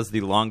editions. That has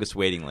the longest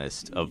waiting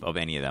list of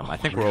any of them. I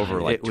think we're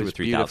over like 2,000 or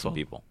 3,000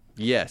 people.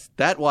 Yes,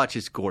 that watch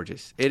is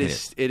gorgeous. It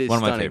is one of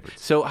stunning. my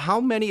favorites. So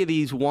how many of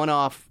these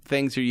one-off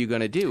things are you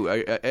going to do?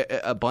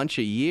 A bunch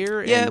a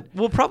year? Yeah,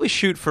 we'll probably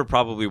shoot for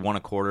probably 1 a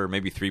quarter,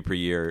 maybe 3 per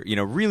year.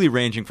 Really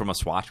ranging from a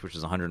swatch, which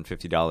is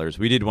 $150.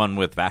 We did one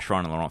with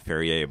Vacheron and Laurent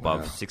Ferrier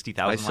above $60,000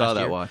 I saw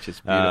that watch.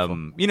 It's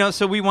beautiful.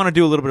 So we want to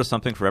do a little bit of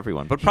something for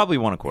everyone, but probably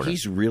 1 a quarter.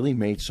 He's really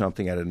made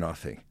something out of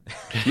nothing.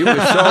 You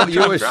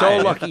were so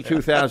lucky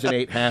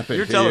 2008 happened.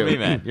 You're to telling you. me,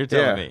 man. You're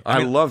telling me.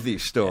 I love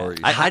these stories.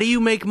 How do you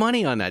make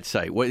money on that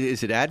site? What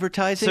is it?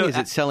 Advertising? Is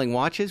it selling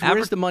watches?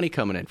 Where's the money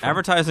coming in from?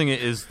 Advertising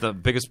is the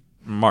biggest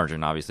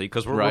margin, obviously,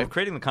 because we're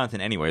creating the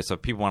content anyway. So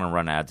if people want to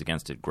run ads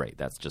against it, great.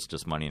 That's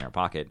just money in our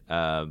pocket.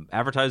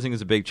 Advertising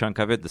is a big chunk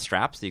of it. The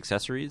straps, the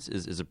accessories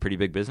is a pretty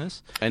big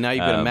business. And now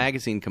you've got a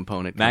magazine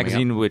component.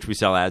 Which we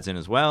sell ads in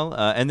as well.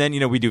 And then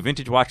we do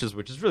vintage watches,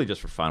 which is really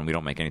just for fun. We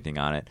don't make anything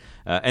on it.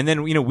 And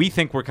then we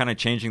think we're kind of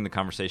changing the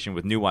conversation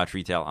with new watch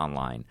retail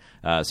online.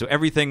 So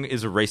everything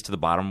is a race to the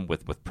bottom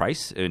with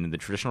price in the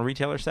traditional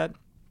retailer set.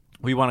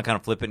 We want to kind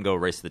of flip it and go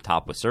race to the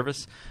top with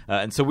service.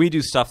 And so we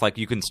do stuff like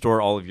you can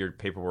store all of your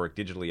paperwork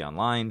digitally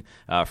online,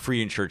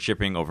 free insured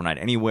shipping overnight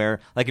anywhere.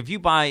 Like if you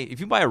buy a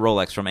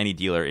Rolex from any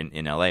dealer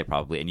in LA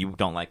probably and you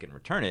don't like it and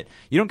return it,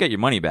 you don't get your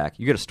money back.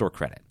 You get a store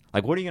credit.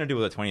 Like, what are you going to do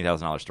with a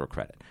 $20,000 store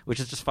credit? Which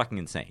is just fucking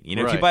insane.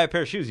 If you buy a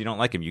pair of shoes, you don't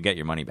like them, you get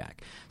your money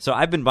back. So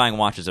I've been buying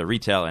watches at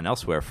retail and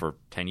elsewhere for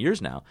 10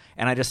 years now,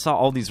 and I just saw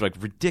all these like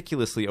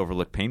ridiculously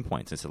overlooked pain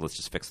points and said, let's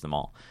just fix them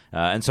all.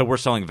 And so we're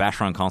selling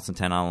Vacheron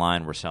Constantin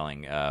online, we're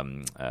selling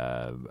Tag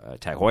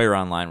Heuer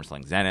online, we're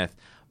selling Zenith,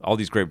 all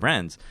these great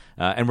brands,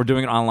 and we're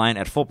doing it online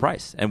at full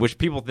price, and which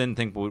people didn't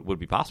think would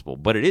be possible.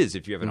 But it is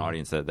if you have an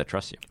audience that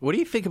trusts you. What do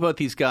you think about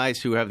these guys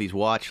who have these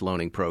watch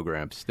loaning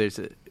programs?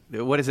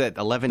 what is that?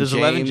 11 There's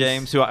James. 11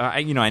 James, who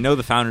I know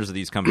the founders of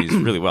these companies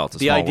really well. It's a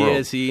the small idea world.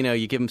 is,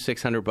 you give them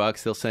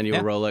 $600, they'll send you a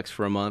Rolex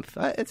for a month.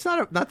 It's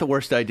not the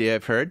worst idea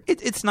I've heard.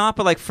 It's not,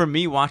 but like for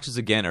me, watches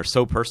again are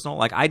so personal.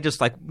 Like I just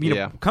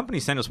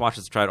companies send us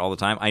watches to try it all the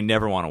time. I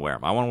never want to wear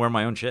them. I want to wear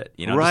my own shit.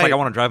 Just like I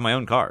want to drive my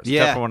own cars,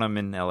 except for when I'm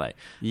in LA.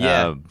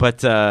 Yeah,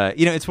 but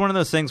it's one of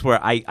those things where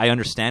I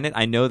understand it.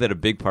 I know that a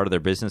big part of their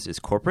business is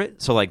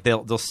corporate, so like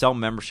they'll sell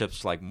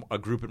memberships like a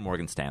group at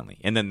Morgan Stanley,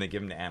 and then they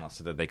give them to analysts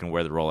so that they can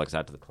wear the Rolex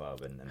out to the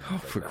club. And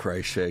for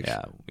Christ's sake,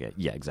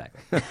 yeah,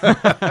 exactly.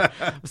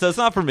 So it's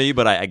not for me,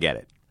 but I get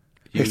it.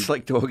 It's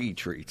like doggy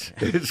treats.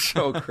 It's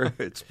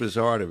it's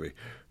bizarre to me.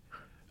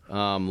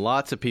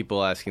 Lots of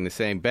people asking the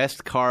same.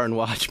 Best car and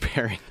watch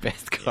pairing.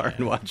 Best car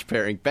and watch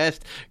pairing.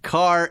 Best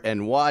car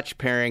and watch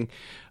pairing.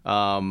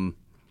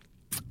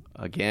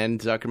 Again,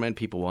 Zuckerman,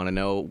 people want to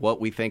know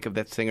what we think of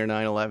that Singer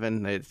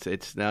 911.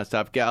 It's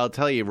nonstop. I'll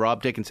tell you,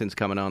 Rob Dickinson's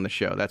coming on the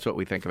show. That's what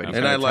we think of it.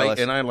 And I like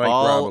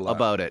all Rob a lot.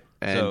 about it.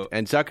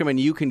 And Zuckerman,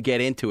 you can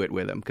get into it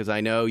with him because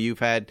I know you've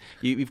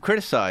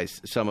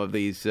criticized some of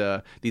these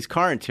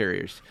car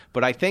interiors.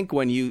 But I think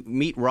when you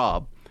meet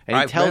Rob and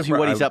he tells you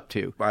what he's up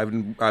to, I've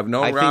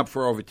known Rob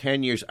for over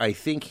 10 years. I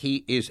think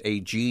he is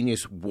a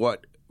genius.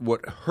 What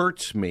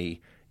hurts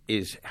me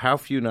is how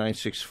few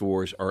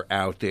 964s are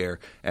out there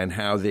and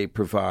how they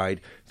provide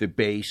the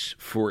base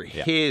for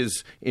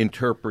his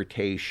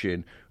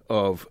interpretation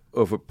of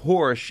a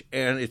Porsche.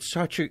 And it's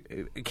such a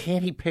 –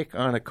 can't he pick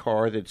on a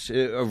car that's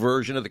a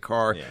version of the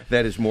car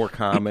that is more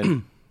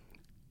common?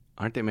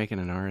 Aren't they making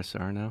an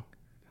RSR now?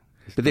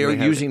 But they are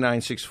using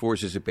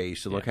 964s as a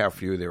base. So look how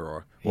few there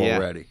are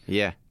already.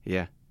 Yeah.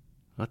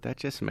 Well, that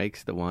just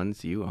makes the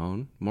ones you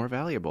own more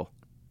valuable.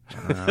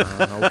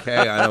 Okay,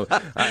 I know.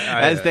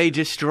 As they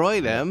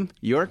destroy them,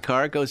 your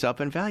car goes up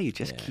in value.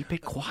 Just keep it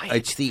quiet.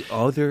 It's the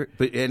other,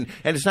 but and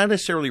it's not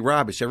necessarily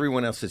Rob. It's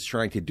everyone else that's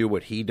trying to do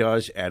what he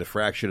does at a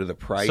fraction of the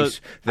price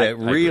that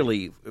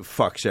really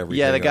fucks everything.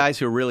 Yeah, the guys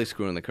who are really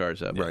screwing the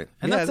cars up. Right,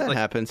 and that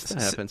happens.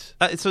 That happens.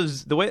 So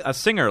the way a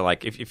Singer,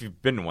 like if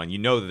you've been in one, you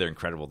know that they're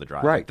incredible to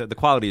drive. Right, the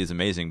quality is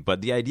amazing.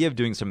 But the idea of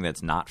doing something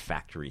that's not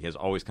factory has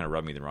always kind of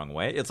rubbed me the wrong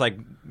way. It's like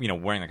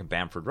wearing like a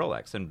Bamford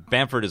Rolex, and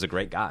Bamford is a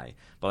great guy,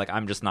 but like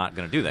I'm just not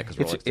going to do that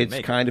because it's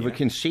kind of a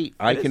conceit.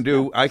 I can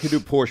do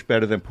Porsche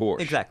better than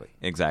Porsche.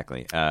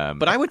 Exactly.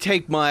 But I would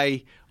take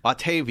my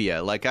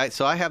Octavia.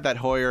 I have that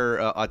Heuer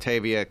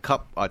Octavia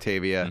Cup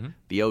Octavia,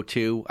 the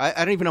O2. I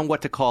don't even know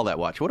what to call that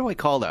watch. What do I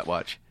call that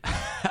watch?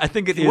 I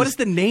think it is. What is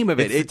the name of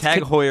it? It's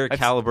Tag Heuer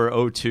Caliber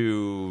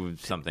O2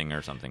 something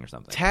or something.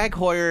 Tag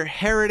Heuer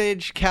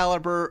Heritage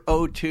Caliber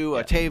O2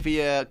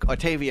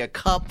 Octavia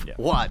Cup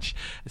watch.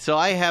 So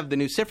I have the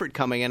new Siffert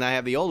coming, and I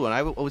have the old one.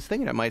 I was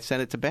thinking I might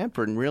send it to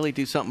Bamford and really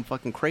do something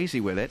fucking crazy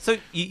with it. So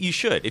you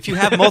should. If you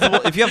have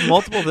multiple,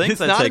 things,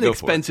 it's I'd not say an go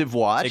expensive for it.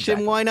 watch.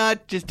 Exactly. Then why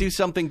not just do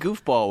something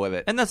goofball with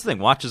it? And that's the thing.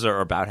 Watches are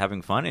about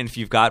having fun, and if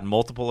you've got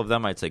multiple of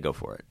them, I'd say go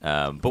for it.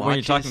 But when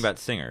you're talking about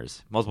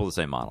Singers, multiple of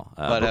the same model,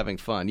 but having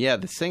fun,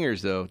 the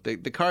Singers though, the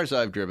cars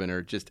I've driven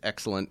are just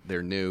excellent.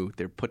 They're new.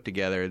 They're put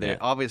together.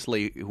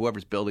 Obviously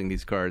whoever's building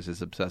these cars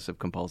is obsessive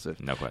compulsive.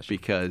 No question.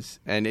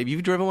 And have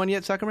you driven one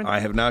yet, Zuckerman?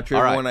 I have not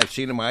driven one. I've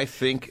seen them. I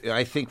think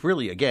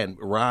really again,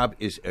 Rob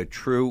is a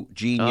true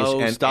genius. Oh,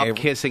 and stop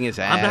kissing his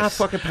ass. I'm not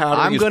fucking powdering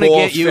I'm his gonna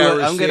balls, get you.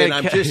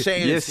 I'm just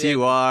saying. Yes,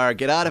 you are.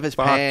 Get out of his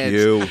pants.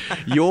 You.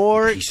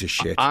 You're piece of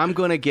shit. I'm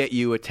going to get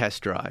you a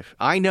test drive.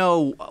 I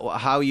know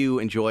how you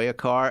enjoy a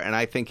car, and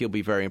I think you'll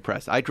be very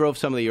impressed. I drove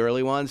some of the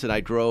early ones, and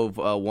I drove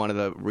one of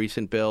the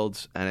recent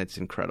builds, and it's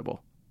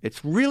incredible.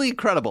 It's really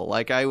incredible.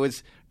 Like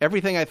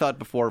everything I thought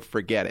before,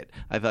 forget it.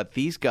 I thought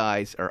these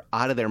guys are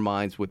out of their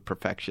minds with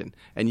perfection,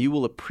 and you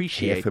will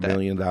appreciate that.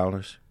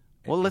 $500,000.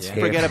 Well, let's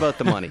forget about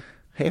the money.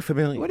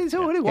 $500,000. What is it?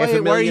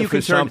 $500,000 why are you for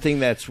concerned? Something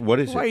that's what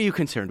is it? Why are you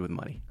concerned with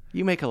money?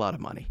 You make a lot of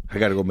money. I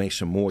got to go make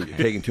some more. You're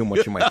taking too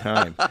much of my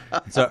time.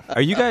 So,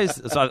 are you guys?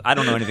 So, I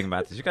don't know anything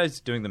about this. You guys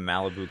doing the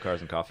Malibu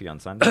Cars and Coffee on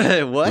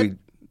Sunday? What?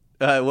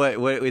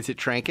 What is it?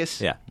 Trancas?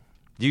 Yeah.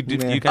 Do you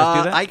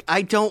guys do that?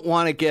 I don't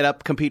want to get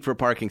up, compete for a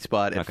parking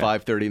spot at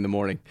 5:30 in the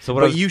morning.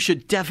 But you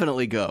should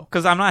definitely go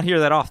because I'm not here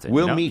that often.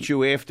 We'll meet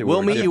you afterwards.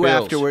 We'll meet you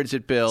afterwards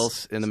at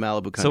Bill's in the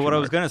Malibu Country. So what Mart. I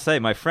was going to say,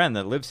 my friend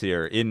that lives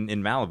here in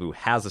Malibu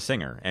has a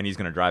Singer, and he's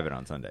going to drive it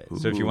on Sunday.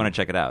 So if you want to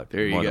check it out,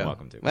 there you more go. than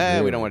welcome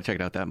to. We don't want to check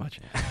it out that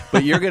much,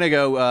 but you're going to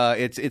go.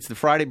 It's the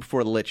Friday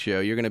before the Lit Show.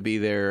 You're going to be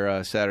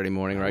there Saturday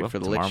morning, right, for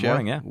the Lit Show.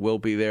 Morning, yeah. We'll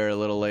be there a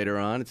little later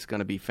on. It's going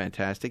to be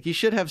fantastic. You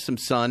should have some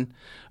sun,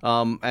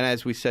 and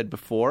as we said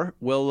before,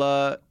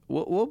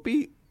 we'll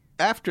be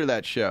after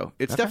that show.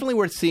 It's definitely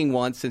worth seeing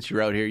once since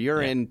you're out here.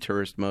 You're in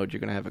tourist mode.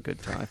 You're going to have a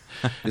good time.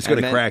 It's going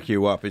to crack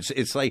you up.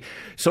 It's like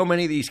so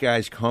many of these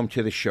guys come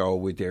to the show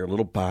with their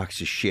little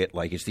box of shit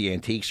like it's the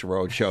Antiques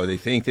Roadshow. They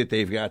think that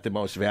they've got the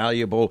most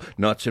valuable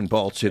nuts and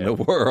bolts in the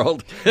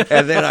world.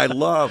 And then I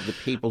love the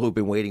people who've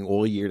been waiting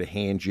all year to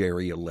hand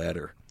Jerry a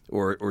letter.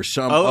 or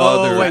some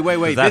other. Oh,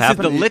 wait. This is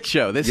the Lit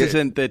Show. This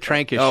isn't the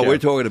Trankish show. Oh, we're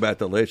talking about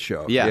the Lit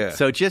Show. Yeah.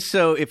 So just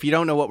so if you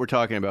don't know what we're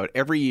talking about,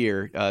 every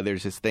year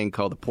there's this thing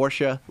called the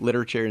Porsche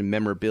Literature and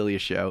Memorabilia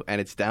Show,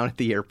 and it's down at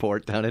the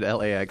airport, down at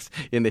LAX,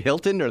 in the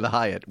Hilton or the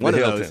Hyatt. One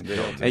of those.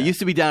 And it used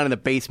to be down in the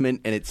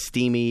basement, and it's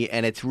steamy,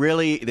 and it's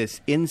really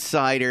this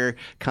insider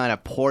kind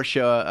of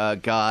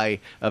Porsche guy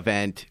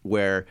event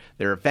where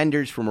there are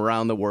vendors from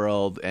around the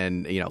world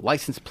and,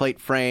 license plate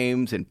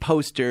frames and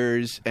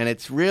posters, and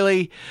it's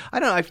really, I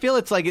don't know, I feel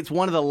it's like it's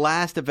one of the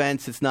last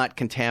events that's not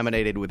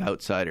contaminated with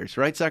outsiders,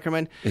 right,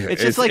 Zuckerman? Yeah,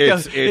 it's just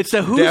it's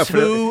the who's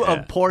who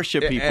of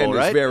Porsche people, and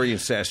right? It's very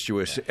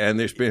incestuous, and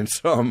there's been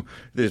some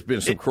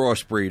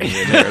crossbreeding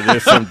in there.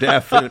 There's some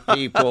definite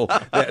people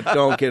that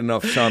don't get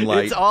enough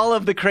sunlight. It's all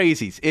of the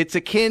crazies. It's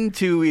akin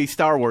to a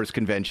Star Wars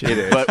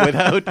convention, but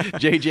without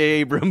J.J.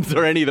 Abrams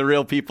or any of the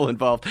real people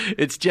involved.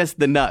 It's just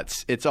the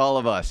nuts. It's all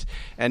of us.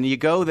 And you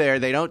go there,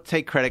 they don't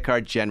take credit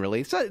cards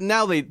generally. So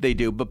now they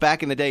do, but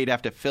back in the day, you'd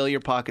have to fill your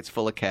pockets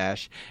full of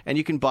cash, and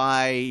you can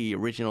buy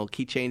original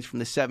keychains from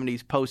the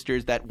 70s,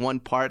 posters, that one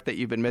part that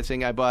you've been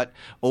missing. I bought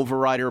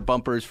overrider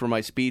bumpers for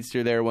my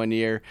Speedster there one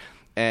year,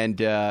 and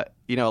a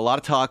lot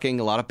of talking,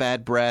 a lot of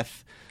bad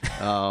breath,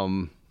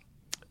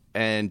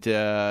 and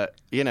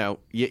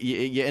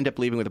you end up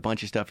leaving with a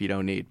bunch of stuff you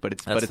don't need, but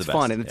it's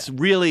fun, and it's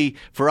really,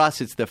 for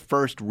us, it's the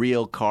first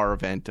real car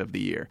event of the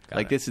year.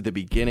 This is the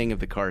beginning of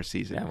the car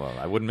season. Yeah, well,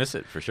 I wouldn't miss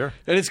it for sure.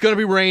 And it's going to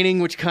be raining,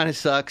 which kind of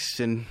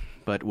sucks,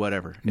 but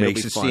whatever.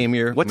 Makes it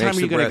steamier. What time are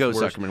you going to go,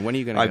 Zuckerman? When are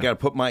you going to go? I've got to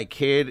put my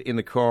kid in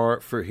the car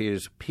for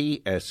his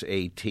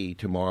PSAT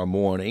tomorrow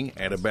morning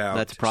at about...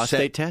 That's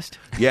prostate test?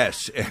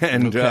 Yes,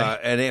 and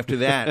and after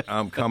that,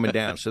 I'm coming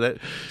down. So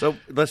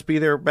let's be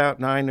there about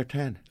 9 or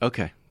 10.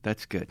 Okay,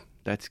 that's good.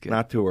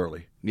 Not too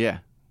early. Yeah.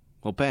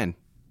 Well, Ben...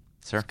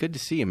 Sir. It's good to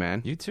see you,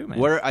 man. You too, man.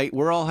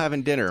 We're all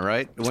having dinner,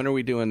 right? When are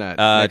we doing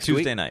that?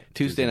 Tuesday night.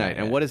 Tuesday night.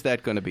 And what is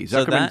that going to be?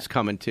 So Zuckerman's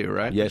coming too,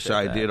 right? Yes,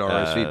 I did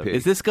RSVP.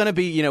 Is this going to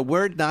be,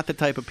 we're not the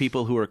type of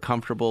people who are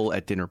comfortable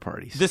at dinner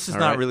parties. This is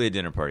not really a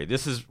dinner party.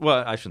 This is,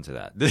 well, I shouldn't say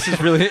that. This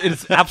is really,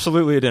 it's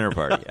absolutely a dinner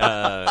party.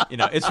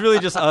 It's really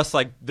just us,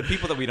 like the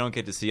people that we don't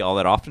get to see all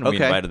that often. We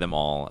invited them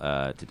all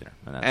to dinner.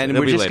 And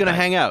we're just going to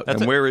hang out.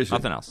 And where is it?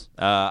 Nothing else.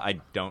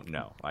 I don't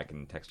know. I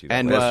can text you that.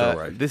 And that's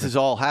all right. This has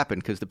all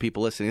happened because the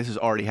people listening, this has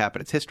already happened.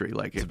 It's history.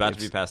 It's about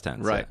to be past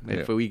tense. Right. Yeah.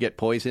 If we get food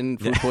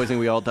poisoning,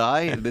 we all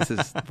die. This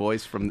is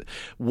voice from...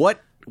 What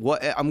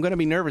I'm going to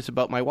be nervous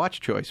about my watch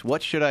choice.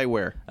 What should I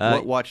wear?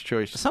 What watch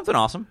choice? Something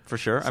awesome, for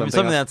sure.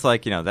 Something that's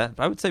like, that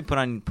I would say put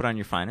on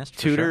your finest.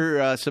 Tudor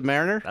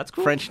Submariner? That's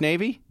cool. French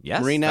Navy?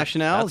 Yes. Marine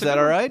Nationale? Is that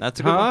all right? That's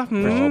a good one.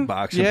 Mm-hmm.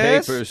 Box and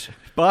papers.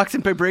 Box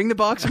and bring the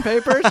box and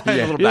papers?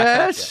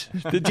 Yes.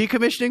 The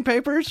decommissioning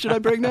papers, should I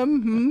bring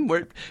them?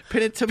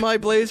 Pin it to my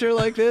blazer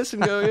like this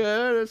and go,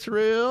 yeah, that's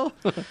real.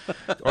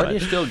 Are there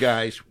still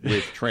guys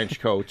with trench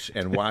coats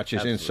and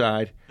watches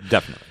inside?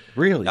 Definitely.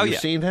 Really? You've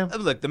seen them?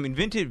 Look, I mean,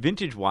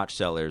 vintage watch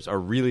sellers are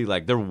really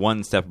like, they're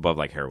one step above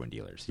like heroin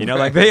dealers.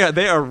 Like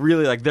they are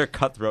really like, they're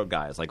cutthroat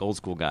guys, like old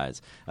school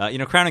guys.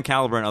 Crown and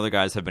Caliber and other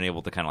guys have been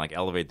able to kind of like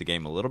elevate the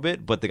game a little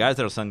bit, but the guys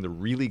that are selling the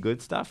really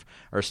good stuff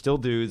are still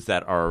dudes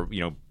that are,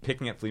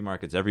 picking at flea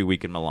markets every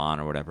week in Milan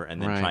or whatever,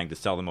 and then trying to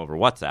sell them over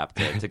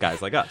WhatsApp to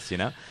guys like us.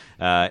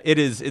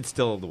 It's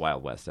still the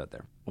Wild West out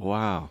there.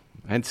 Wow.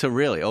 And so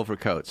really,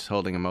 overcoats,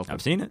 holding them open.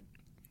 I've seen it.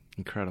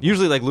 Incredible.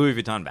 Usually like Louis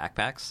Vuitton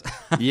backpacks.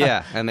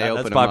 Yeah, and they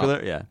open them popular,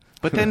 up. yeah.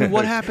 But then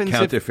what happens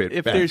if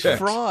there's backpacks.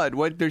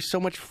 fraud? There's so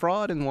much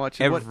fraud in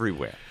watches.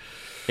 Everywhere.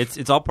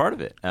 It's all part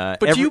of it.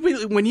 But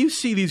when you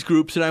see these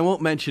groups, and I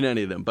won't mention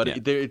any of them,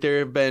 but there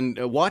have been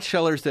watch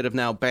sellers that have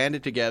now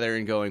banded together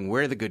and going,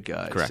 we're the good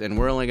guys, Correct. and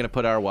we're only going to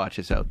put our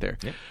watches out there.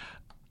 Yep.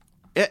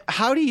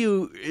 How do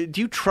you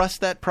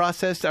trust that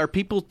process?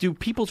 Do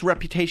people's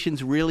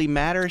reputations really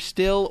matter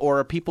still, or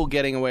are people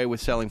getting away with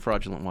selling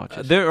fraudulent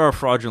watches? There are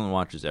fraudulent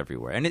watches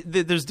everywhere, and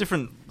there's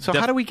different. So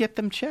how do we get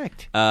them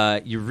checked?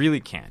 You really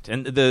can't.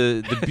 And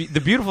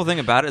the beautiful thing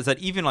about it is that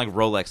even like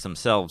Rolex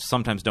themselves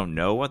sometimes don't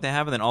know what they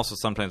have, and then also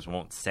sometimes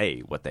won't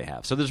say what they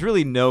have. So there's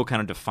really no kind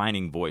of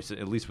defining voice,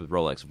 at least with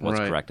Rolex, of what's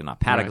correct and not.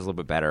 Patek is a little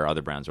bit better.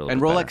 Other brands are a little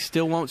bit better. And Rolex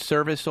still won't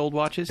service old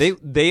watches? They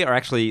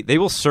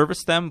will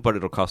service them, but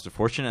it'll cost a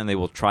fortune, and they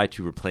will try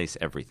to replace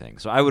everything.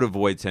 So I would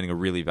avoid sending a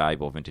really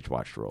valuable vintage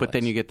watch to Rolex. But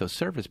then you get those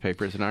service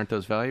papers, and aren't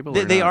those valuable?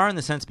 They are in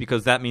the sense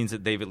because that means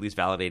that they've at least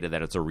validated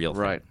that it's a real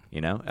thing.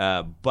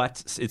 Right.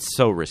 But it's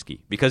so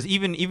risky because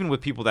even with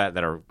people that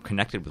are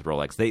connected with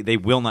Rolex, they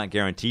will not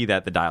guarantee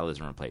that the dial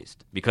isn't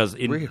replaced because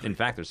in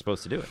fact they're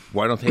supposed to do it.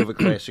 Why don't they have a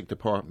classic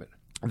department?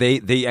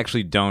 They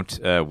actually don't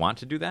want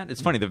to do that.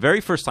 It's funny. The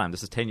very first time,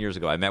 this is 10 years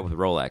ago, I met with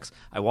Rolex.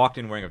 I walked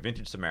in wearing a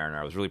vintage Submariner.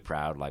 I was really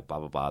proud, like, blah,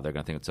 blah, blah. They're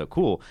going to think it's so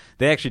cool.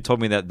 They actually told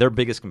me that their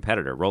biggest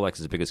competitor,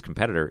 Rolex's biggest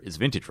competitor, is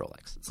vintage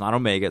Rolex. It's not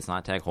Omega. It's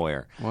not Tag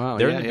Heuer. Wow,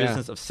 They're in the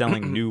business of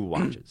selling new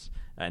watches.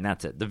 And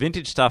that's it. The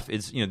vintage stuff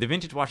is, the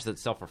vintage watches that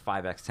sell for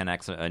 5x,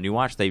 10x a new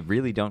watch, they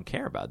really don't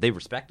care about. They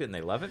respect it and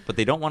they love it, but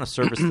they don't want to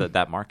service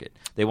that market.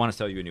 They want to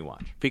sell you a new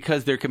watch.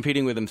 Because they're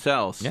competing with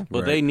themselves. Yeah.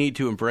 Well, They need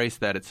to embrace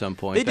that at some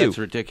point. They do. That's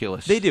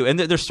ridiculous. They do. And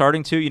they're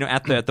starting to.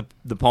 At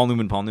the Paul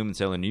Newman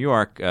sale in New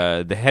York,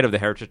 the head of the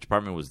Heritage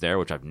Department was there,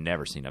 which I've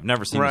never seen. I've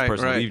never seen this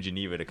person leave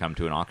Geneva to come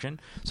to an auction.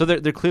 So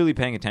they're clearly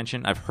paying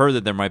attention. I've heard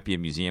that there might be a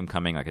museum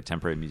coming, like a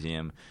temporary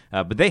museum.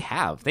 But they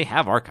have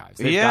archives.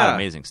 They've got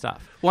amazing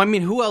stuff. Well, I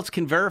mean, who else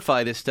can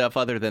verify this stuff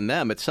other than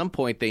them? At some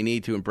point, they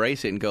need to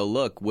embrace it and go,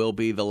 look, we'll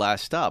be the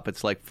last stop.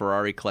 It's like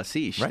Ferrari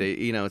Classiche. Right.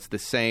 It's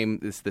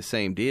the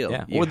same deal.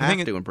 Yeah. You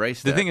have to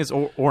embrace that. The thing is,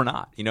 or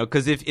not,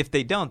 because if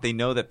they don't, they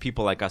know that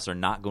people like us are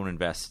not going to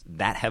invest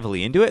that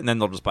heavily into it, and then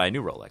they'll just buy a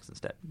new Rolex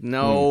instead.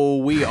 No,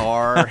 we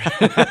are.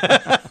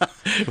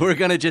 We're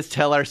going to just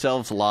tell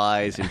ourselves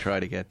lies and try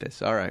to get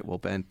this. All right. Well,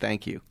 Ben,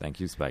 thank you. Thank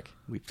you, Spike.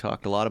 We've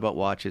talked a lot about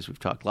watches. We've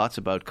talked lots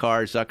about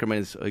cars.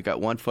 Zuckerman's got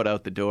one foot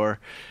out the door.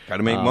 Got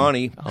to make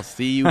money. I'll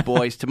see you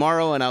boys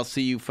tomorrow, and I'll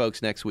see you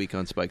folks next week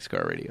on Spike's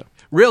Car Radio.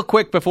 Real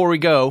quick before we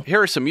go,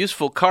 here are some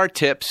useful car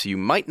tips you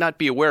might not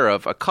be aware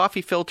of. A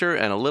coffee filter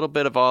and a little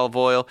bit of olive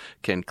oil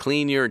can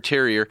clean your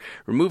interior.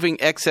 Removing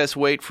excess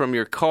weight from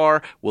your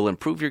car will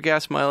improve your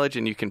gas mileage,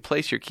 and you can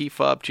place your key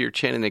fob to your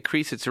chin and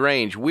increase its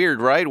range.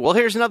 Weird, right? Well,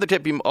 here's another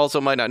tip you also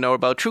might not know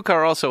about.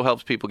 TrueCar also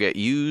helps people get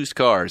used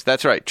cars.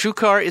 That's right.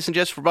 TrueCar isn't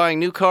just for buying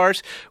new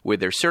cars. With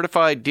their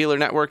certified dealer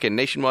network and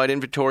nationwide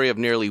inventory of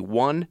nearly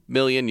 1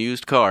 million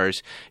used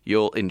cars,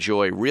 you'll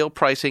enjoy real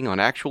pricing on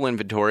actual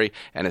inventory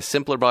and a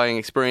simpler buying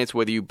experience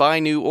whether you buy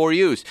new or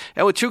used.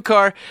 And with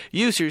TrueCar,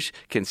 users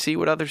can see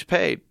what others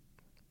paid.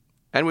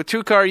 So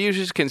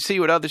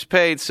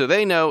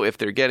they know if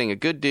they're getting a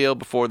good deal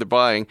before they're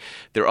buying.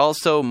 They're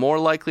also more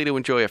likely to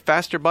enjoy a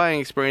faster buying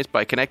experience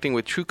by connecting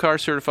with TrueCar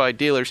certified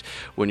dealers.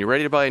 When you're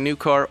ready to buy a new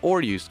car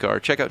or used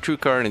car, check out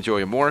TrueCar and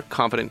enjoy a more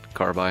confident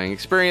car buying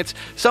experience.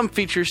 Some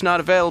features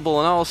not available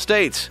in all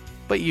states,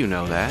 but you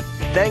know that.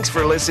 Thanks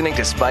for listening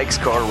to Spike's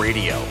Car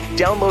Radio.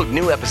 Download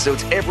new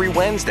episodes every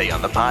Wednesday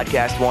on the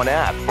Podcast One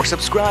app or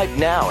subscribe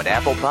now at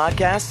Apple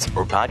Podcasts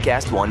or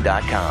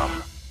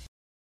PodcastOne.com.